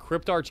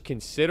Cryptarch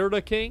considered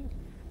a king?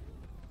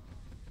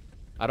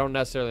 I don't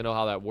necessarily know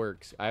how that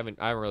works. I haven't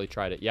really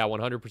tried it. Yeah,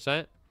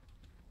 100%?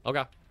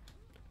 Okay.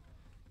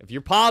 If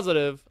you're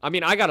positive, I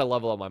mean, I gotta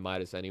level up my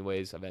Midas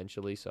anyways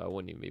eventually, so I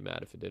wouldn't even be mad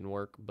if it didn't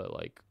work. But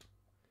like,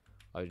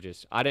 I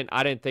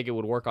didn't think it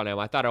would work on him.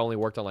 I thought it only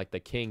worked on like the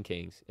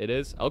kings. It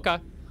is? Okay.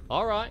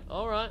 All right.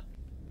 All right.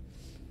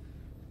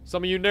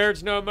 Some of you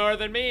nerds know more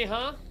than me,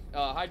 huh?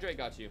 Hydrate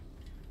got you.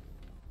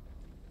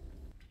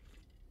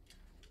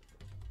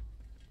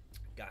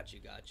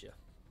 Got you.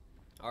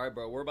 All right,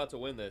 bro. We're about to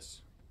win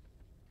this.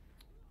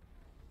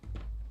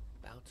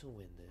 About to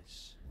win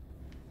this.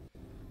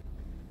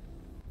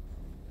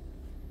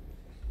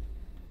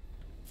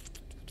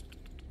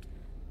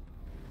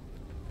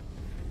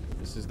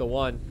 This is the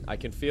one. I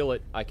can feel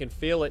it. I can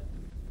feel it.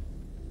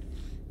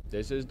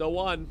 This is the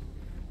one.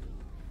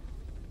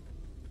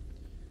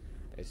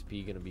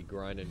 SP gonna be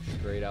grinding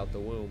straight out the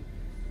womb.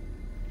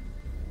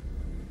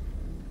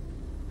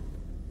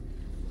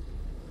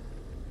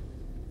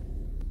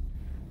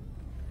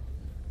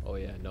 Oh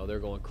yeah, no, they're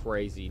going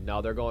crazy.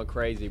 No, they're going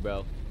crazy,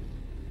 bro.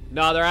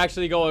 No, they're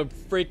actually going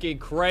freaking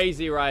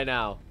crazy right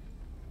now.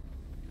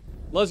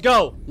 Let's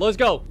go. Let's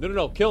go.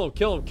 No. Kill him.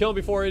 Kill him. Kill him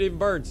before it even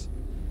burns.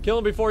 Kill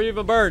him before you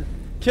even burn.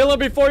 Kill him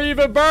before you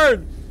even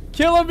burn.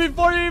 Kill him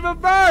before you even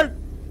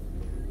burn.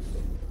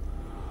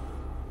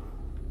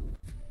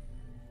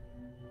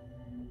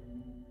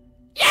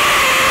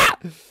 Yeah!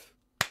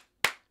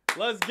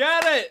 Let's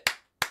get it.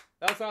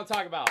 That's what I'm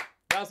talking about.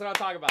 That's what I'm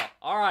talking about.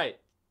 All right.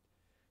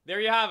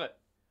 There you have it.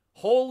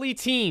 Holy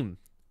Team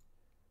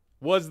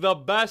was the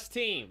best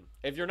team.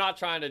 If you're not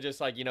trying to just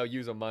like, you know,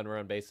 use a mun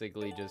run,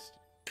 basically just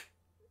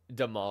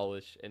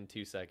demolish in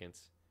 2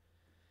 seconds.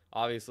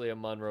 Obviously a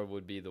mun run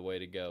would be the way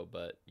to go,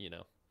 but you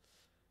know.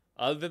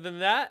 Other than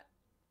that,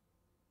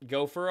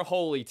 go for a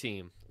holy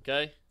team,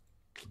 okay?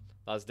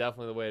 That's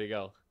definitely the way to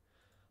go.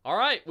 All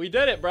right, we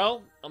did it,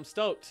 bro. I'm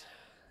stoked.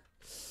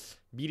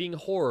 Beating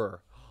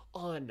horror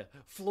on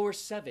floor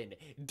 7.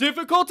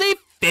 Difficulty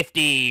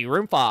 50,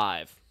 room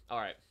 5. All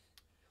right.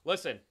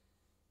 Listen,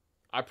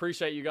 I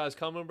appreciate you guys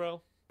coming,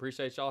 bro.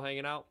 Appreciate y'all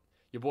hanging out.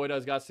 Your boy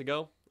does got to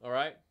go. All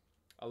right.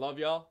 I love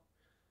y'all.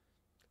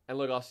 And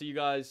look, I'll see you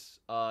guys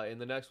in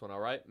the next one. All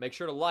right. Make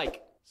sure to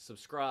like,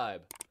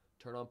 subscribe,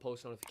 turn on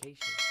post notifications,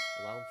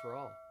 allow them for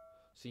all,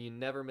 so you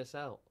never miss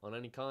out on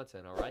any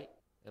content. All right.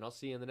 And I'll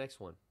see you in the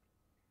next one.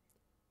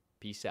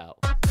 Peace out.